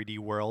Mario 3D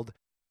World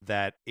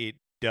that it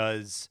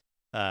does.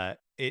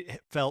 It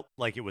felt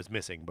like it was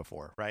missing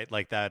before, right?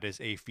 Like that is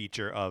a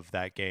feature of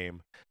that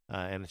game.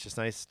 And it's just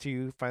nice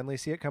to finally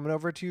see it coming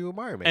over to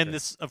Mario Maker. And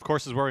this, of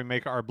course, is where we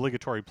make our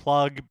obligatory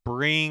plug.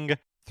 Bring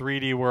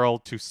 3D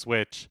World to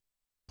Switch,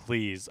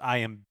 please. I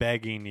am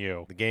begging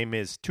you. The game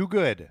is too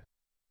good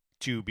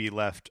to be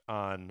left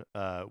on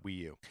Wii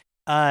U.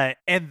 And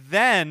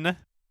then,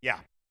 yeah,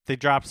 they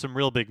dropped some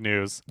real big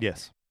news.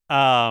 Yes.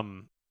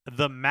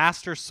 The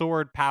Master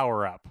Sword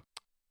power-up.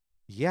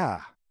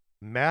 Yeah.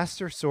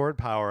 Master Sword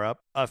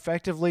power-up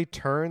effectively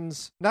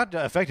turns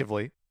Mario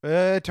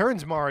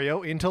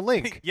into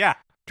Link. Yeah.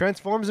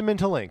 Transforms him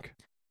into Link.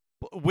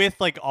 With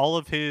like all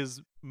of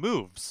his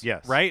moves.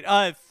 Yes.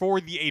 Right?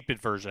 For the 8-bit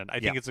version. I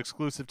think it's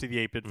exclusive to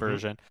the 8-bit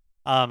version.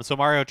 So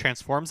Mario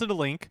transforms into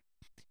Link.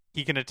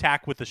 He can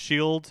attack with a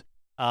shield,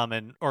 he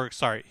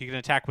can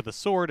attack with a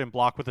sword and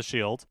block with a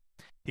shield.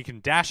 He can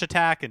dash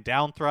attack and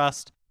down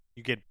thrust.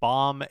 You get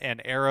bomb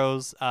and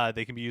arrows.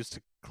 They can be used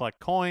to collect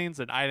coins,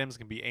 and items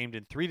can be aimed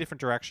in 3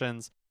 different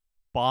directions.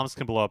 Bombs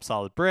can blow up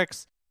solid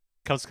bricks.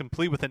 Comes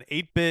complete with an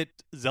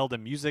 8-bit Zelda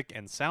music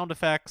and sound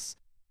effects,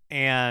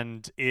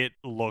 and it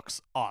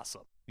looks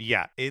awesome.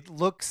 Yeah, it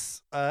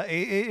looks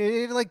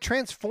it like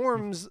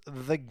transforms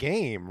the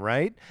game,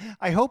 right?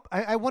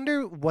 I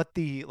wonder what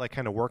the like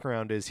kind of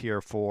workaround is here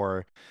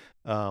for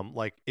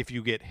like if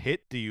you get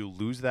hit, do you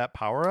lose that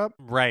power up?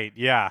 Right,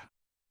 yeah.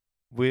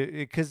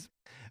 Because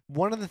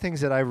one of the things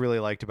that I really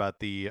liked about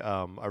the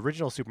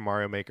original Super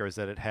Mario Maker is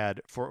that it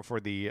had for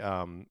the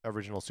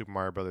original Super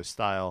Mario Brothers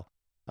style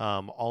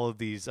all of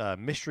these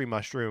mystery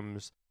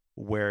mushrooms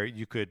where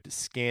you could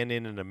scan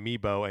in an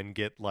amiibo and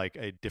get like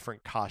a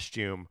different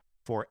costume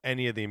for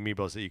any of the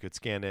amiibos that you could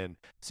scan in,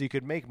 so you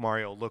could make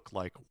Mario look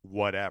like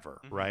whatever,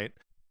 right?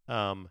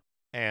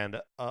 And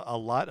a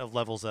lot of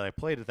levels that I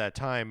played at that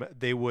time,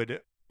 they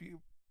would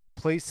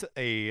place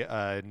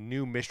a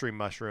new mystery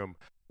mushroom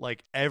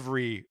like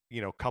every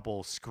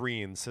couple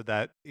screens, so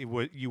that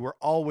you were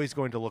always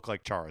going to look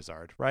like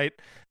Charizard, right?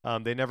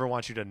 They never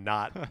want you to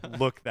not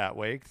look that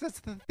way, because that's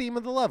the theme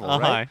of the level,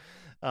 right?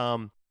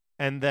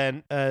 And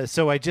then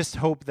so I just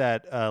hope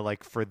that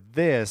like for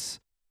this,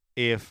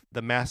 if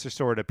the Master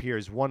Sword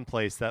appears one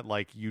place, that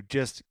like you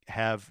just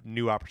have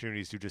new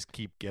opportunities to just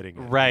keep getting it,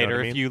 right? You know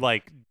or if you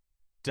like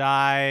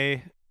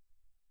die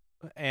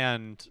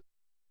and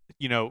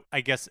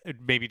I guess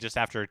maybe just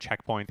after a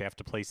checkpoint they have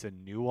to place a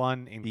new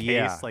one in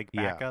case, like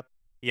backup.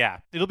 Yeah,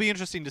 it'll be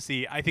interesting to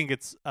see. I think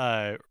it's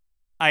I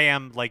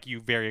am, like you,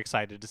 very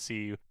excited to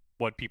see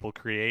what people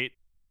create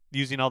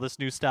using all this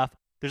new stuff.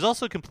 There's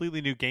also a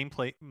completely new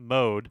gameplay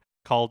mode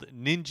called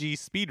Ninja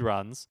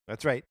Speedruns.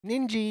 That's right,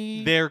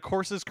 Ninja. They're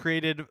courses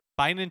created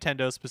by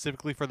Nintendo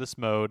specifically for this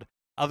mode.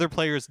 Other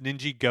players,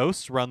 Ninja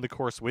Ghosts, run the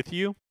course with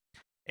you,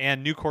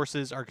 and new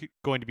courses are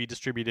going to be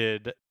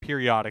distributed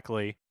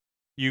periodically.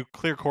 You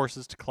clear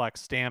courses to collect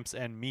stamps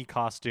and Mii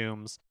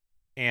costumes,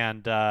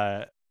 and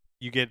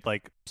you get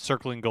like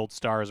circling gold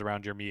stars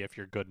around your Mii if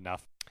you're good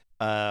enough.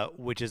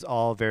 Which is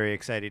all very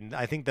exciting.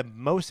 I think the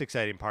most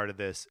exciting part of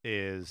this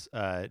is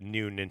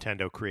new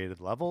Nintendo created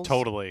levels.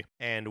 Totally.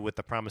 And with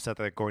the promise that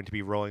they're going to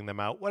be rolling them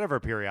out,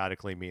 whatever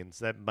periodically means.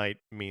 That might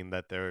mean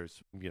that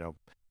there's,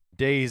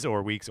 days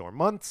or weeks or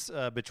months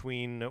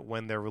between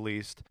when they're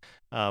released.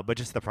 But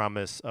just the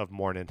promise of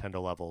more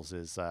Nintendo levels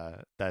is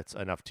that's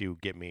enough to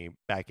get me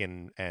back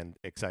in and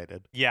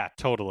excited. Yeah,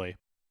 totally.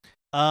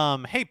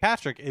 Hey,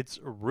 Patrick, it's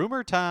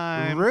rumor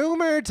time.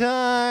 Rumor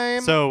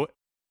time. So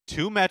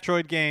 2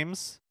 Metroid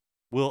games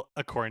will,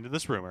 according to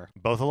this rumor,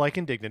 both alike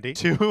in dignity.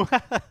 2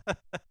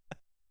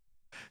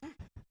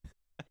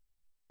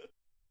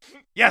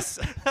 Yes.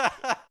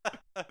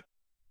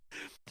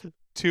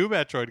 2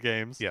 Metroid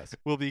games, yes,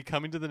 will be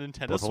coming to the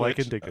Nintendo both Switch alike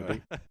in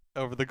dignity.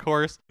 Over the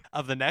course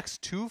of the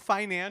next 2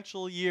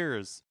 financial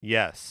years.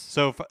 Yes.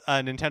 So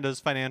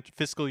Nintendo's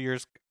fiscal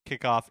years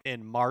kick off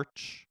in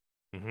March.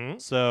 Mm-hmm.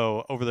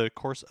 So over the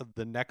course of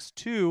the next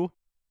 2,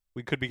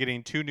 we could be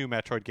getting 2 new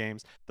Metroid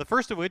games. The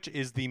first of which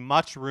is the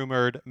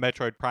much-rumored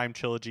Metroid Prime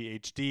Trilogy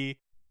HD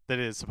that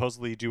is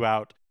supposedly due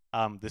out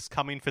this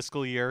coming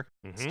fiscal year,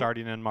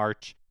 starting in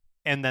March.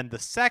 And then the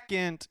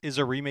second is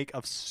a remake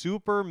of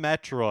Super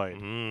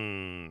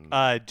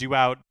Metroid, due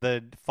out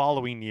the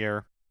following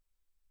year.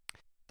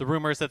 The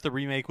rumor is that the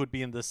remake would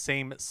be in the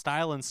same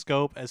style and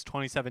scope as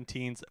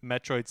 2017's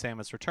Metroid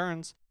Samus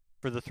Returns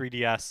for the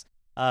 3DS,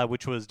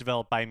 which was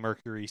developed by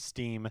Mercury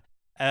Steam.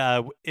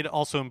 It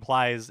also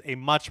implies a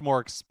much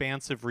more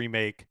expansive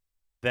remake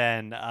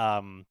than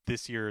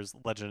this year's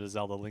Legend of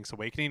Zelda Link's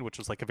Awakening, which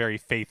was like a very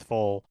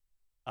faithful,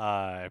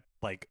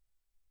 like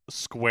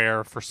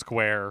square for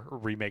square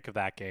remake of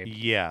that game.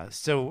 Yeah.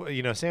 So,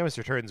 Samus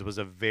Returns was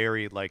a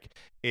very,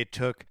 it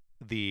took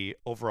the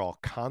overall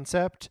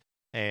concept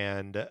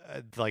and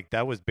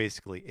that was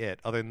basically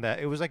it. Other than that,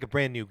 it was like a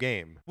brand new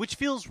game. Which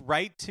feels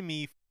right to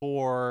me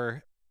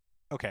for...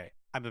 Okay,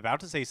 I'm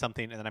about to say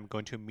something and then I'm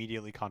going to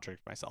immediately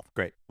contradict myself.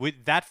 Great.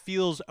 That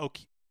feels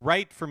okay,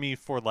 right for me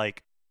for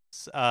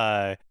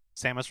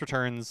Samus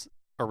Returns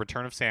or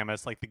Return of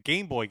Samus, like the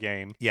Game Boy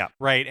game. Yeah.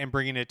 Right, and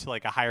bringing it to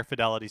like a higher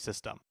fidelity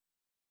system.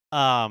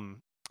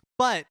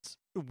 But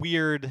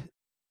weird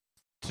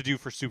to do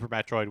for Super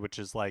Metroid, which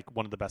is like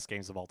one of the best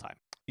games of all time.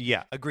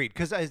 Yeah, agreed.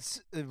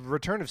 Because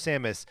Return of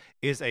Samus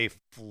is a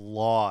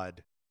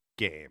flawed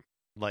game.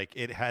 Like,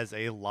 it has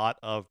a lot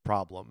of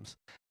problems.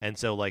 And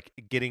so,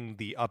 getting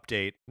the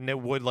update,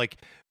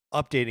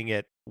 updating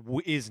it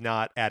is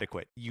not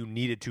adequate. You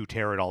needed to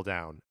tear it all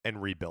down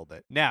and rebuild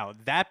it. Now,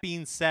 that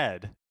being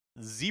said,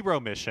 Zero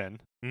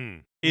Mission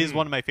is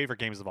one of my favorite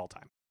games of all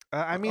time.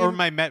 Or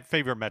my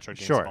favorite Metroid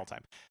games of all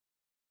time.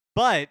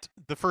 But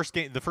the first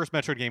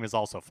Metroid game is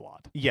also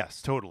flawed.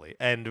 Yes, totally.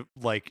 And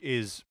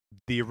is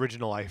the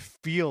original, I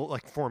feel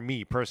for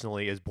me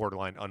personally, is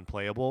borderline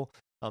unplayable.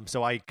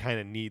 So I kind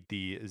of need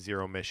the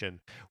Zero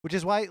Mission, which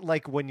is why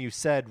when you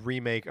said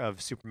remake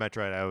of Super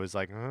Metroid, I was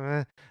like,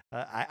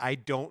 I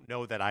don't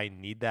know that I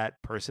need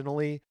that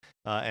personally.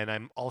 And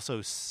I'm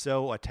also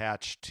so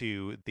attached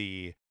to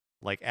the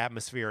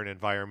atmosphere and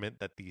environment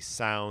that the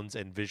sounds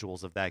and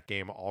visuals of that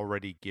game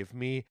already give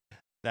me,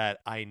 that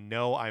I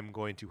know I'm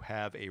going to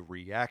have a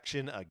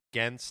reaction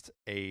against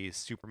a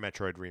Super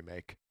Metroid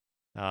remake.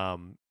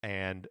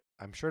 And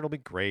I'm sure it'll be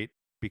great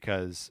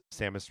because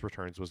Samus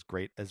Returns was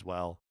great as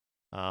well.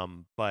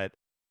 But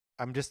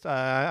I'm just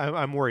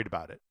I'm worried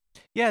about it.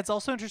 Yeah, it's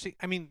also interesting.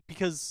 I mean,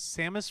 because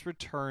Samus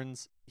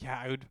Returns,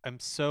 I'm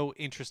so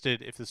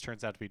interested if this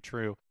turns out to be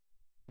true,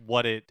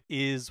 what it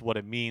is, what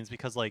it means,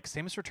 because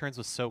Samus Returns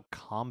was so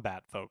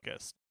combat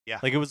focused. Yeah.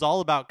 It was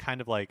all about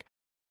kind of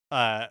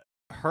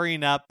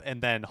hurrying up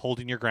and then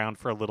holding your ground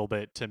for a little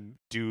bit to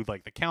do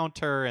the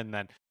counter and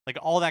then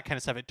all that kind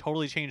of stuff. It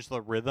totally changed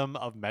the rhythm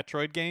of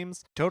Metroid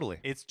games. Totally.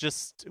 It's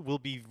just will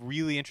be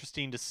really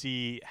interesting to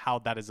see how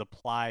that is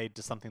applied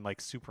to something like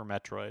Super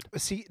Metroid.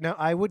 See, now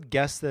I would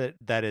guess that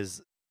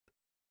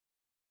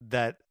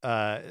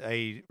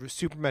a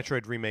Super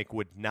Metroid remake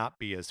would not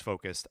be as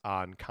focused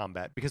on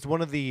combat, because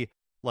one of the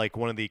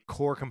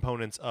core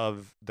components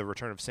of the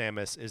Return of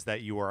Samus is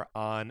that you are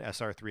on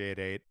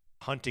SR388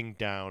 hunting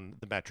down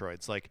the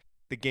Metroids.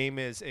 The game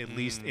is, at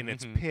least in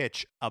its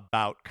pitch,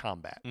 about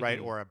combat, right?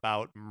 Or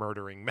about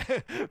murdering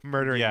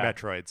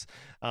Metroids.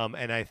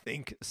 And I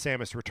think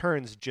Samus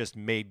Returns just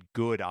made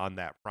good on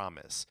that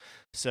promise.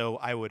 So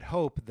I would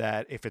hope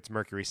that if it's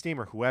Mercury Steam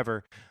or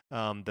whoever,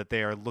 that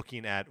they are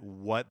looking at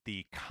what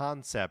the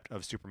concept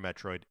of Super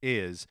Metroid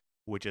is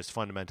which is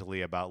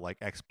fundamentally about like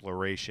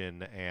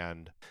exploration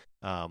and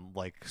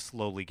like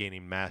slowly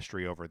gaining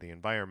mastery over the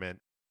environment,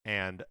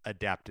 and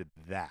adapted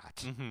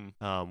that,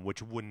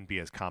 which wouldn't be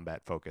as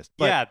combat focused.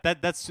 But, yeah,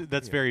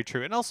 that's very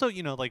true. And also,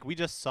 like we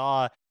just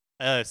saw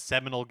a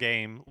seminal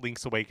game,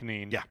 Link's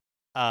Awakening,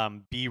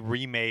 be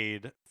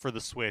remade for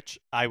the Switch,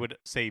 I would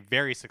say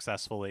very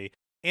successfully.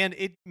 And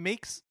it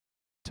makes,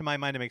 to my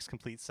mind, it makes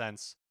complete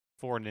sense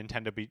for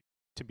Nintendo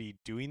to be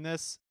doing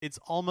this. It's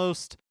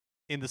almost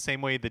in the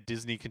same way that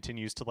Disney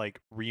continues to like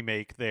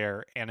remake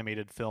their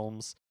animated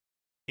films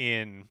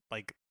in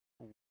like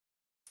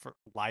for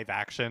live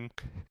action,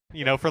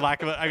 for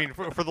lack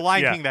of for the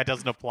Lion King that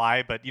doesn't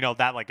apply, but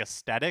that like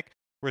aesthetic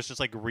where it's just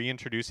like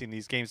reintroducing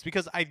these games,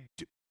 because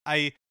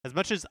I as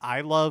much as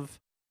I love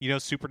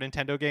Super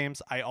Nintendo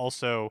games, I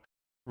also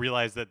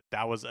realize that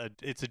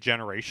it's a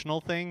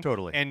generational thing.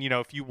 Totally. And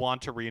if you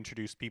want to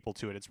reintroduce people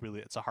to it,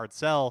 it's a hard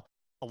sell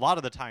a lot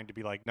of the time to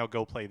be like, no,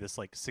 go play this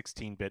like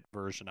 16-bit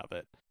version of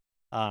it.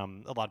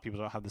 A lot of people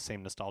don't have the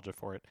same nostalgia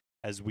for it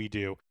as we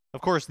do.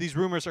 Of course, these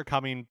rumors are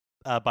coming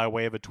by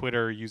way of a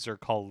Twitter user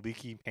called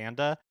Leaky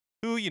Panda,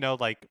 who,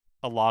 like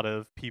a lot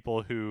of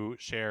people who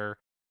share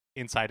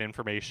inside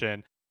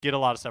information, get a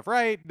lot of stuff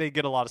right, they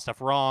get a lot of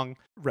stuff wrong.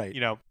 Right.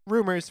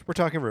 Rumors. We're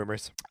talking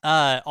rumors.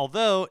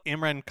 Although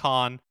Imran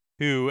Khan,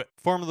 who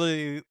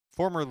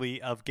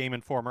formerly of Game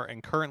Informer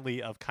and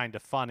currently of Kinda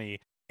Funny,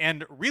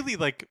 and really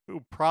like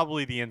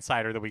probably the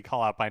insider that we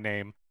call out by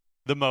name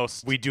the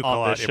most. We do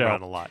call out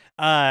Imran a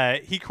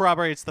lot. He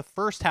corroborates the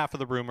first half of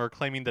the rumor,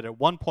 claiming that at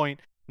one point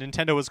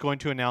Nintendo was going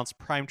to announce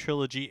Prime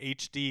Trilogy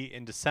HD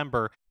in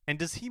December. And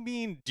does he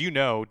mean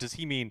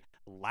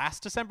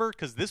last December?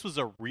 Because this was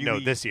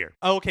this year.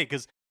 Oh, okay,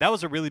 because that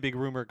was a really big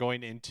rumor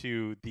going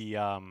into the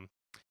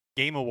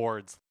Game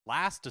Awards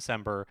last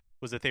December,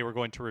 was that they were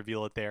going to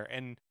reveal it there.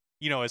 And,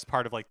 as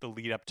part of like the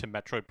lead up to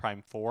Metroid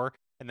Prime 4.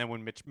 And then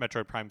when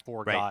Metroid Prime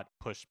 4 got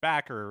pushed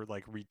back or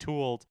like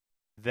retooled,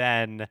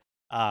 then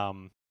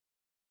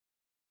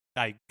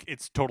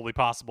it's totally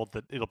possible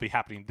that it'll be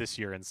happening this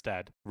year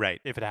instead.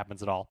 Right. If it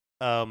happens at all.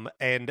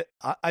 And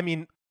I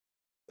mean,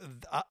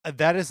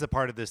 that is the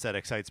part of this that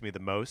excites me the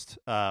most,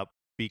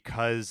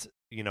 because,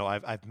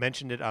 I've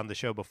mentioned it on the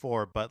show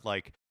before, but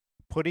like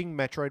putting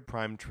Metroid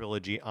Prime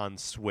Trilogy on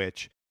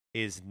Switch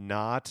is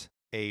not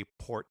a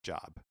port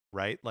job,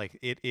 right? Like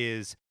it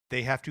is,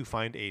 they have to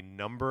find a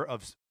number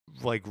of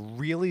like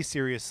really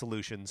serious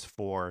solutions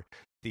for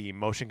the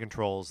motion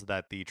controls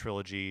that the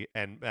trilogy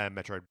and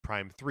Metroid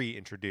Prime 3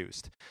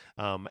 introduced.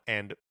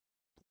 And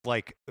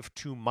like,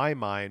 to my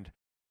mind,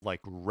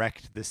 like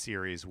wrecked the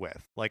series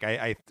with. Like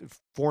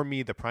for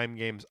me, the Prime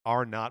games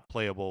are not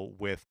playable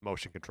with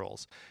motion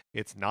controls.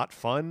 It's not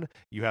fun.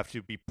 You have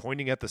to be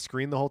pointing at the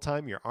screen the whole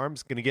time. Your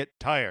arm's going to get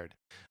tired.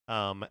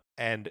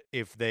 And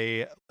if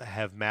they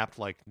have mapped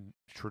like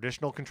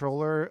traditional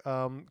controller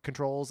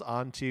controls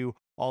onto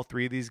all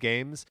three of these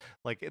games,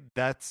 like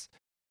that's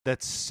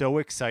so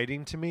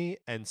exciting to me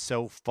and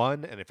so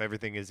fun. And if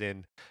everything is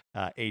in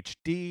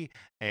HD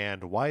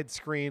and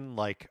widescreen,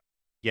 like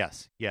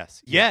yes.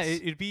 Yeah,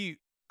 it'd be.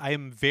 I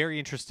am very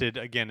interested,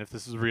 again, if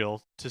this is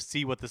real, to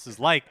see what this is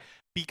like,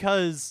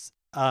 because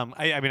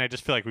I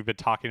just feel like we've been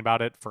talking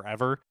about it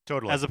forever,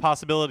 totally, as a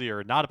possibility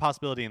or not a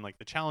possibility, and like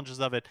the challenges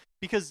of it,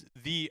 because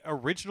the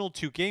original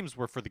two games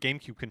were for the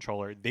GameCube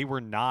controller. They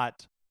were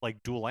not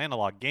like dual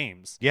analog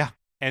games. Yeah.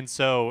 And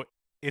so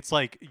it's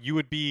like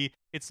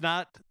it's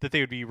not that they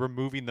would be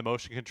removing the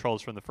motion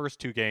controls from the first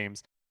two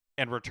games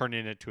and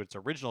returning it to its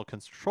original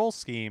control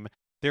scheme.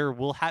 There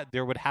would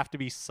have to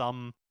be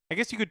some, I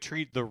guess you could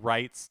treat the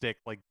right stick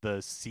like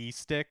the C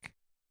stick,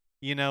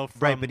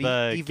 from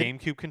the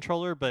GameCube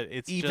controller, but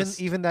it's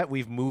even that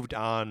we've moved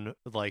on,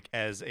 like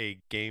as a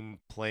game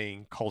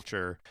playing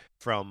culture,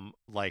 from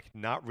like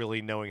not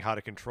really knowing how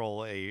to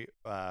control a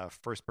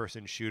first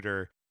person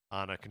shooter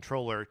on a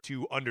controller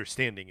to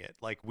understanding it.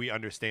 Like we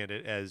understand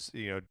it as,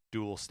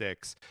 dual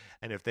sticks,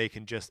 and if they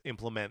can just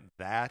implement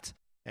that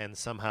and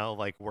somehow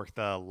like work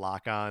the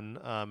lock on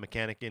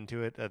mechanic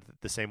into it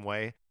the same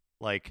way,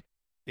 like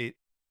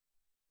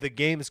the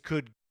games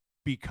could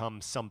become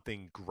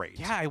something great.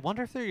 Yeah, I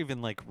wonder if they're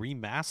even like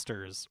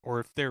remasters or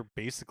if they're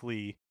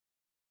basically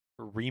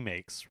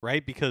remakes,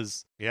 right?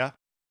 Because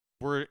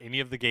were any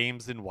of the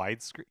games in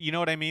widescreen? You know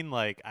what I mean?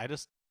 Like I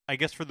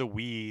guess for the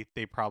Wii,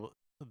 they probably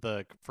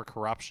for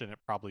Corruption it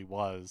probably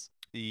was.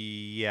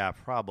 Yeah,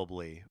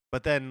 probably.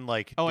 But then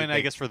like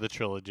I guess for the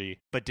trilogy.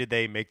 But did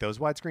they make those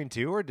widescreen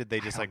too, or did they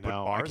just like put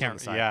bars on the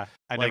side? Yeah,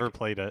 I never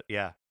played it.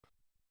 Yeah.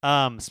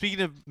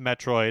 Speaking of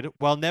Metroid,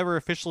 while never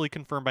officially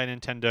confirmed by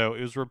Nintendo,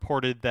 it was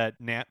reported that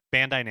Bandai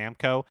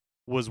Namco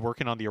was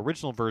working on the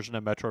original version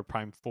of Metroid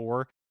Prime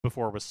 4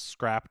 before it was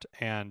scrapped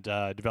and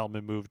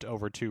development moved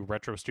over to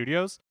Retro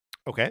Studios.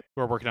 Okay.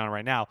 Who are working on it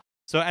right now.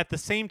 So at the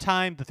same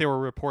time that there were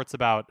reports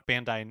about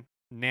Bandai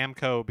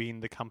Namco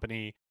being the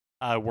company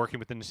working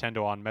with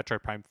Nintendo on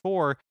Metroid Prime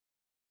 4,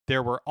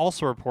 there were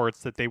also reports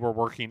that they were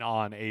working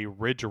on a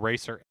Ridge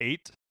Racer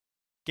 8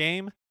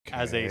 game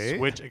as a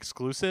Switch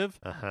exclusive.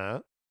 Uh-huh.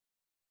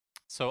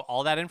 So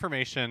all that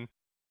information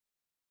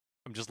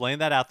I'm just laying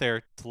that out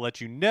there to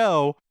let you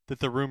know that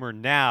the rumor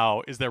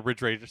now is that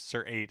Ridge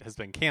Racer 8 has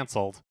been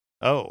canceled.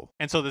 Oh.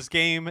 And so this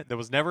game that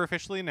was never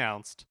officially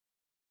announced,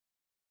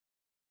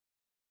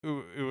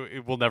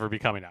 it will never be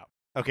coming out.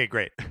 Okay,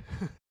 great.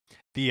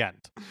 The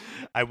end.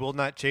 I will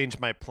not change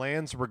my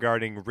plans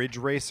regarding Ridge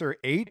Racer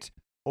 8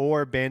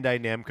 or Bandai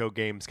Namco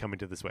games coming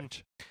to the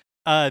Switch.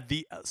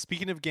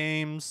 Speaking of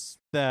games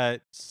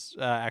that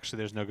actually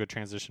there's no good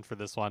transition for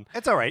this one.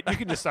 It's all right. You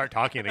can just start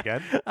talking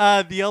again.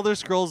 The Elder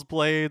Scrolls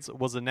Blades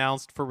was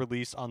announced for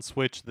release on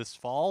Switch this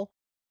fall,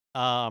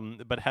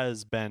 but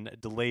has been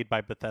delayed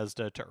by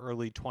Bethesda to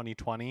early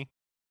 2020.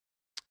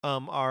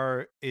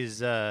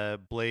 Is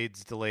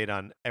Blades delayed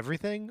on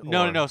everything?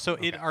 No. So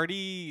it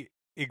already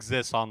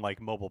exists on like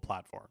mobile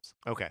platforms.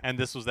 Okay. And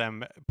this was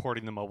them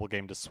porting the mobile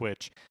game to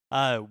Switch.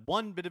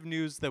 One bit of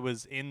news that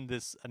was in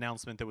this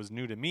announcement that was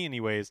new to me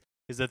anyways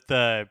is that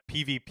the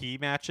PvP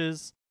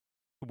matches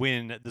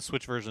when the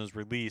Switch version is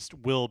released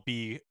will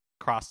be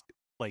cross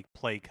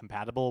play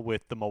compatible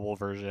with the mobile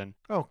version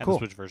and the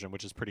Switch version,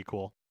 which is pretty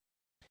cool.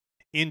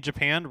 In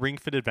Japan, Ring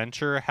Fit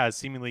Adventure has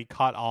seemingly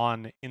caught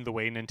on in the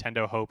way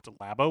Nintendo hoped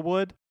Labo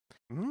would.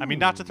 I mean,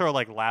 not to throw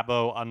like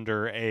Labo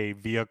under a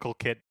vehicle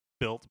kit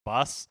built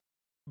bus,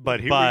 but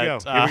here we go.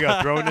 Here we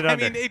go, throwing it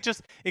under. I mean,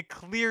 it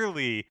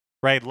clearly,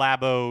 right,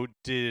 Labo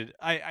did.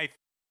 I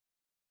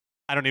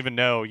don't even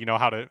know,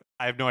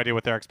 I have no idea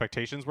what their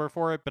expectations were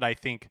for it, but I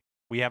think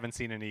we haven't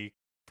seen any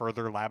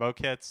further Labo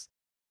kits.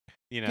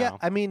 Yeah,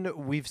 I mean,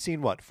 we've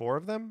seen what, 4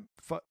 of them?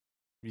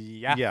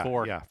 Yeah,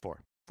 4. Yeah, 4.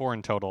 4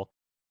 in total.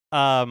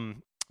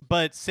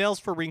 But sales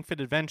for Ring Fit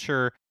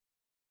Adventure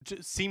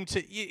seems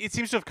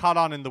to have caught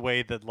on in the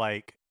way that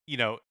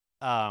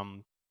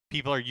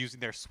people are using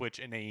their Switch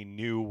in a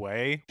new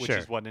way, which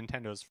is what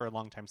Nintendo's for a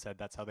long time said.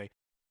 That's how they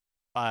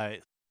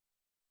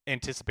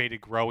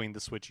anticipated growing the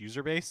Switch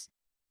user base.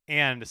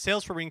 And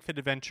sales for Ring Fit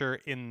Adventure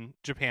in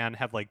Japan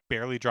have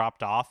barely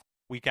dropped off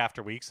week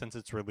after week since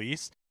its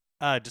release,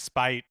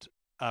 despite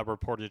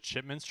reported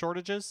shipment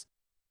shortages.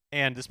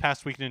 And this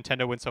past week,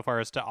 Nintendo went so far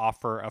as to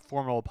offer a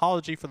formal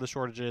apology for the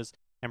shortages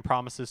and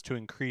promises to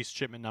increase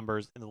shipment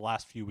numbers in the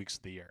last few weeks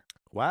of the year.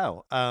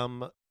 Wow.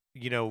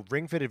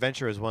 Ring Fit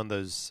Adventure is one of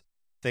those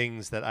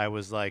things that I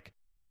was like,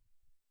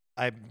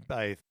 I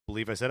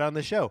believe I said on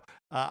the show,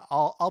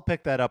 I'll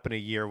pick that up in a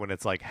year when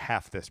it's like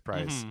half this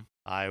price. Mm-hmm.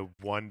 I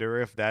wonder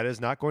if that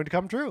is not going to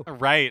come true.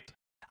 Right.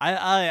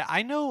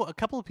 I know a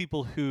couple of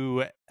people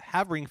who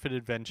have Ring Fit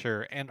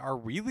Adventure and are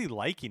really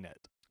liking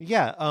it.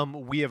 Yeah,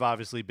 we have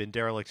obviously been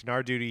derelict in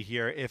our duty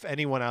here. If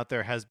anyone out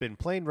there has been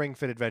playing Ring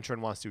Fit Adventure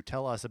and wants to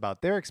tell us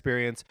about their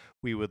experience,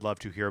 we would love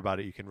to hear about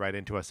it. You can write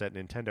into us at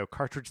Nintendo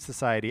Cartridge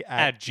Society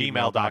at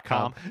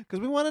gmail.com because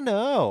we want to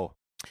know.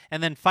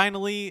 And then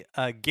finally,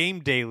 Game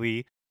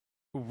Daily,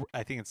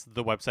 I think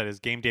the website is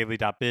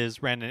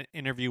gamedaily.biz, ran an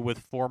interview with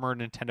former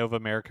Nintendo of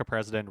America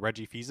president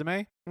Reggie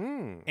Fils-Aimé.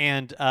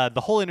 And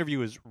the whole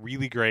interview is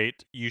really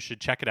great. You should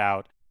check it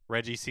out.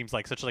 Reggie seems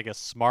like such a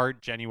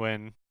smart,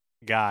 genuine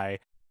guy.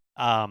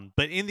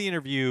 But in the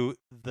interview,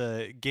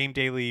 the Game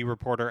Daily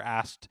reporter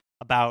asked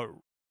about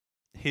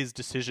his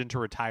decision to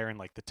retire and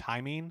the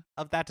timing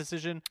of that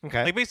decision.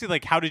 Okay. Basically,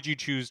 how did you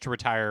choose to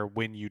retire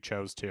when you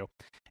chose to?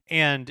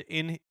 And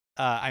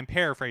I'm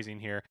paraphrasing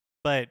here,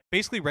 but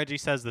basically Reggie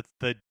says that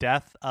the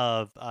death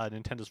of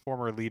Nintendo's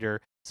former leader,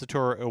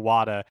 Satoru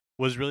Iwata,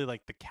 was really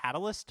the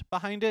catalyst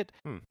behind it,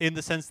 in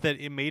the sense that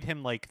it made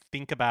him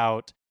think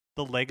about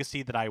the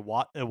legacy that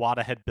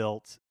Iwata had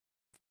built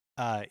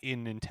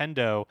in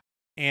Nintendo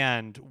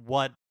and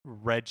what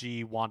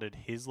Reggie wanted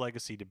his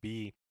legacy to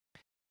be.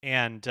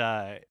 And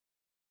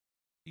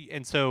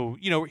so,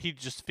 he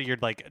just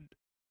figured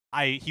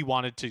he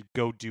wanted to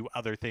go do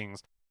other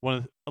things.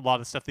 A lot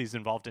of the stuff that he's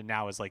involved in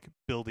now is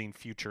building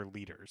future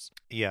leaders.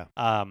 Yeah.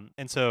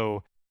 And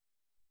so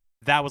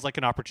that was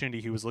an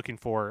opportunity he was looking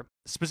for,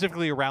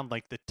 specifically around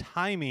the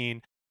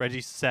timing.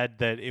 Reggie said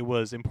that it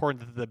was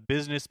important that the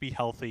business be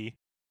healthy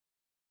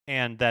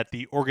and that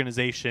the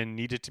organization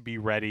needed to be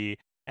ready.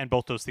 And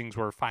both those things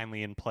were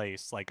finally in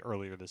place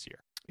earlier this year.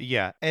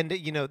 Yeah. And,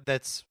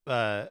 that's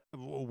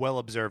well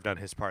observed on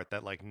his part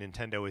that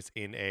Nintendo is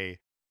in a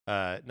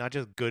not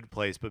just good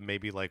place, but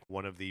maybe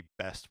one of the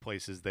best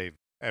places they've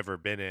ever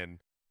been in.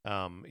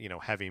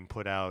 Having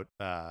put out,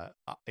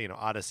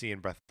 Odyssey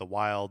and Breath of the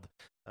Wild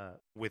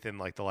within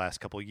the last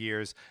couple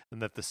years,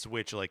 and that the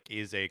Switch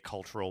is a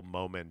cultural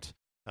moment.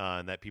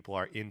 And that people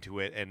are into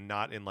it and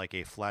not in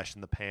a flash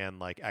in the pan,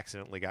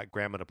 accidentally got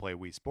grandma to play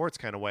Wii Sports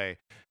kind of way,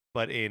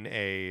 but in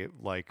a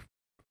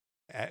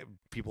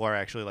people are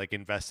actually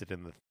invested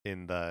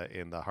in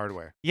the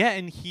hardware. Yeah,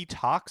 and he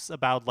talks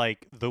about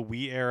the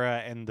Wii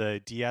era and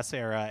the DS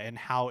era and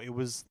how it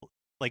was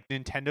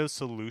Nintendo's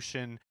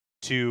solution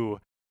to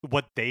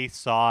what they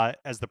saw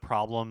as the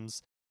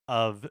problems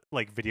of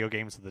video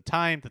games at the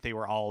time, that they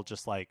were all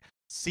just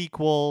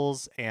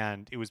sequels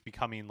and it was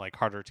becoming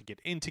harder to get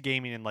into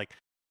gaming and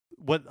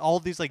what all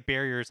these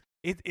barriers.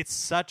 It's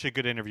such a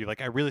good interview.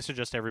 I really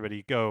suggest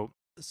everybody go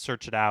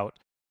search it out.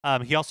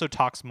 He also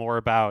talks more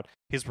about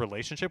his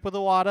relationship with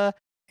Iwata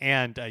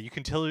and you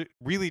can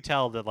really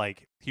tell that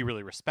like he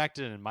really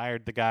respected and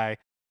admired the guy.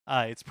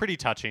 It's pretty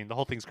touching. The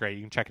whole thing's great.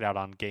 You can check it out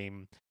on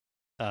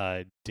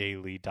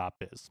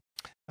GameDaily.biz.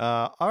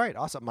 All right,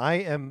 awesome.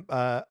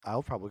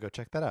 I'll probably go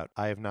check that out.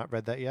 I have not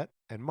read that yet.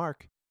 And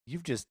Mark,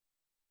 you've just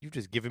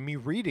given me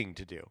reading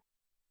to do.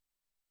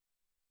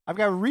 I've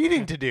got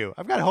reading to do.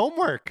 I've got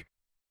homework.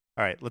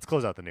 All right, let's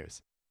close out the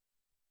news.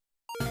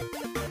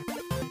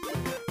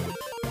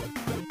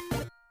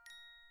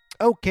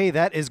 Okay,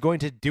 that is going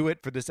to do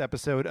it for this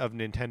episode of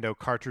Nintendo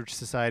Cartridge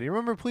Society.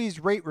 Remember, please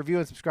rate, review,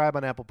 and subscribe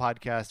on Apple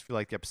Podcasts. If you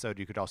like the episode,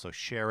 you could also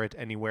share it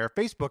anywhere.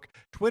 Facebook,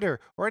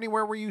 Twitter, or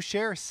anywhere where you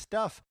share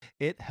stuff.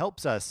 It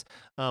helps us.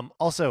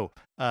 Also,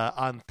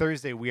 on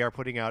Thursday, we are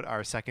putting out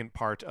our second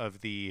part of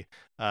the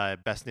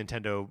Best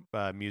Nintendo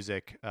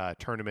Music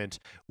tournament,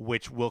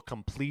 which will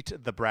complete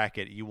the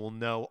bracket. You will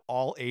know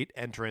all 8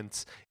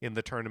 entrants in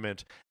the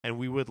tournament, and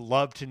we would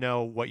love to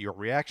know what your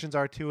reactions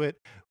are to it,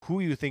 who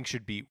you think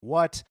should beat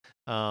what,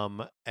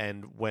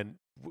 and when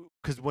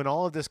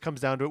all of this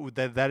comes down to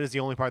it, that is the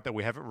only part that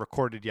we haven't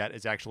recorded yet,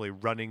 is actually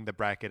running the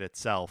bracket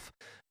itself.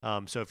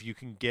 So if you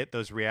can get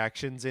those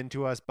reactions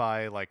into us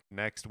by like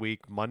next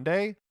week,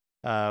 Monday,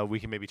 we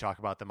can maybe talk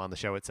about them on the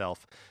show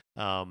itself.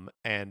 Mark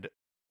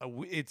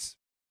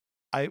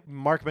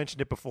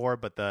mentioned it before,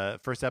 but the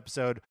first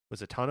episode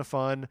was a ton of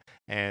fun,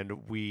 and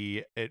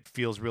it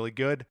feels really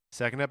good.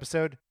 Second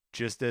episode,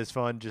 just as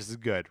fun, just as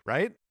good,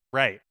 right?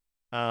 Right.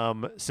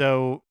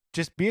 So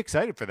just be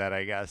excited for that,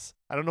 I guess.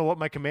 I don't know what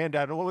my command.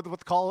 I don't know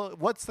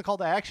what's the call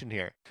to action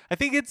here. I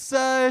think it's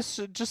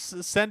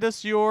just send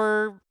us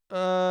your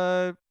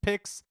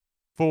picks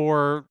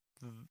for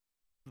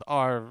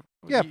our.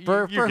 Yeah,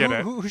 for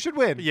who should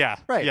win. Yeah,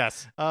 right.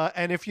 Yes.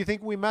 And if you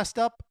think we messed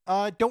up,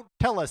 don't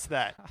tell us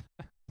that.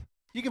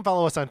 You can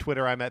follow us on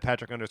Twitter. I'm at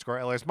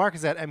Patrick_Ellers. Mark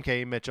is at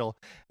MK Mitchell,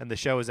 and the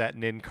show is at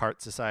NinCart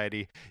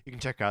Society. You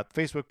can check out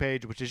the Facebook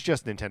page, which is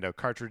just Nintendo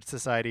Cartridge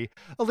Society.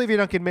 Olivia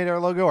Duncan made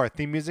our logo. Our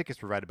theme music is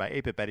provided by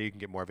 8-Bit Betty. You can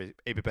get more of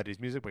 8-Bit Betty's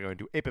music by going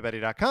to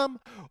 8bitbetty.com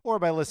or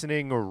by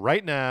listening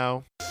right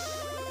now.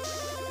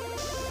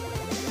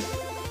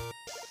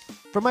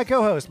 For my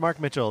co-host, Mark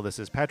Mitchell, this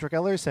is Patrick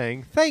Ellers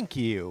saying thank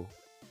you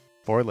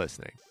for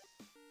listening.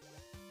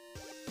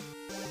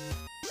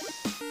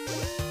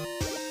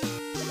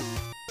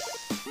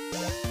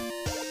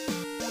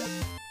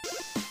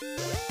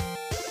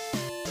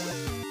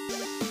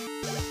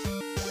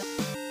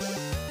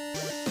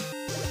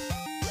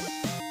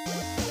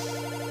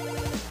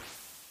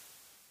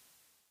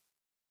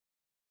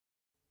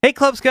 Hey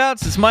Club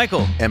Scouts, it's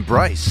Michael. And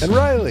Bryce. And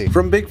Riley.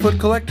 From Bigfoot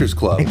Collectors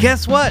Club. And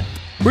guess what?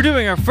 We're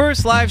doing our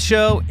first live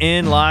show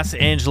in Los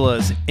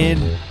Angeles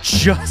in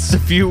just a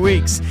few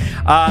weeks.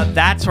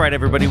 That's right,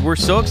 everybody. We're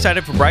so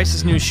excited for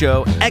Bryce's new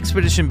show,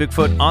 Expedition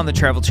Bigfoot, on the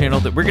Travel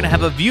Channel, that we're going to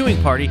have a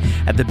viewing party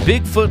at the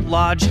Bigfoot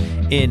Lodge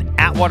in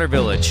Atwater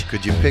Village.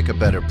 Could you pick a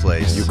better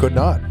place? You could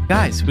not.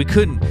 Guys, we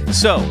couldn't.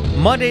 So,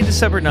 Monday,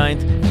 December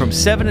 9th, from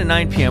 7 to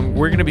 9 p.m.,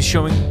 we're going to be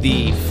showing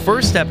the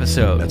first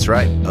episode. That's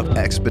right, of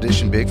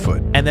Expedition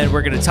Bigfoot. And then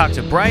we're going to talk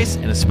to Bryce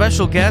and a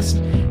special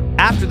guest.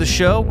 After the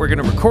show, we're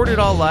going to record it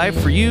all live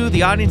for you,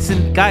 the audience.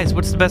 And guys,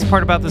 what's the best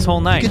part about this whole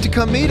night? You get to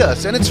come meet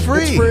us, and it's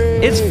free.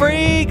 It's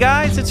free,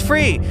 guys. It's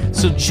free.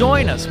 So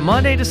join us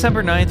Monday,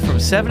 December 9th from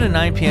 7 to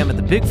 9 p.m. at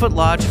the Bigfoot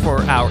Lodge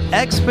for our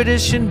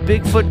Expedition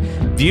Bigfoot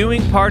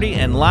viewing party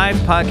and live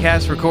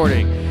podcast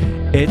recording.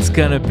 It's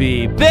going to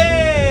be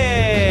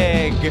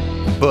big!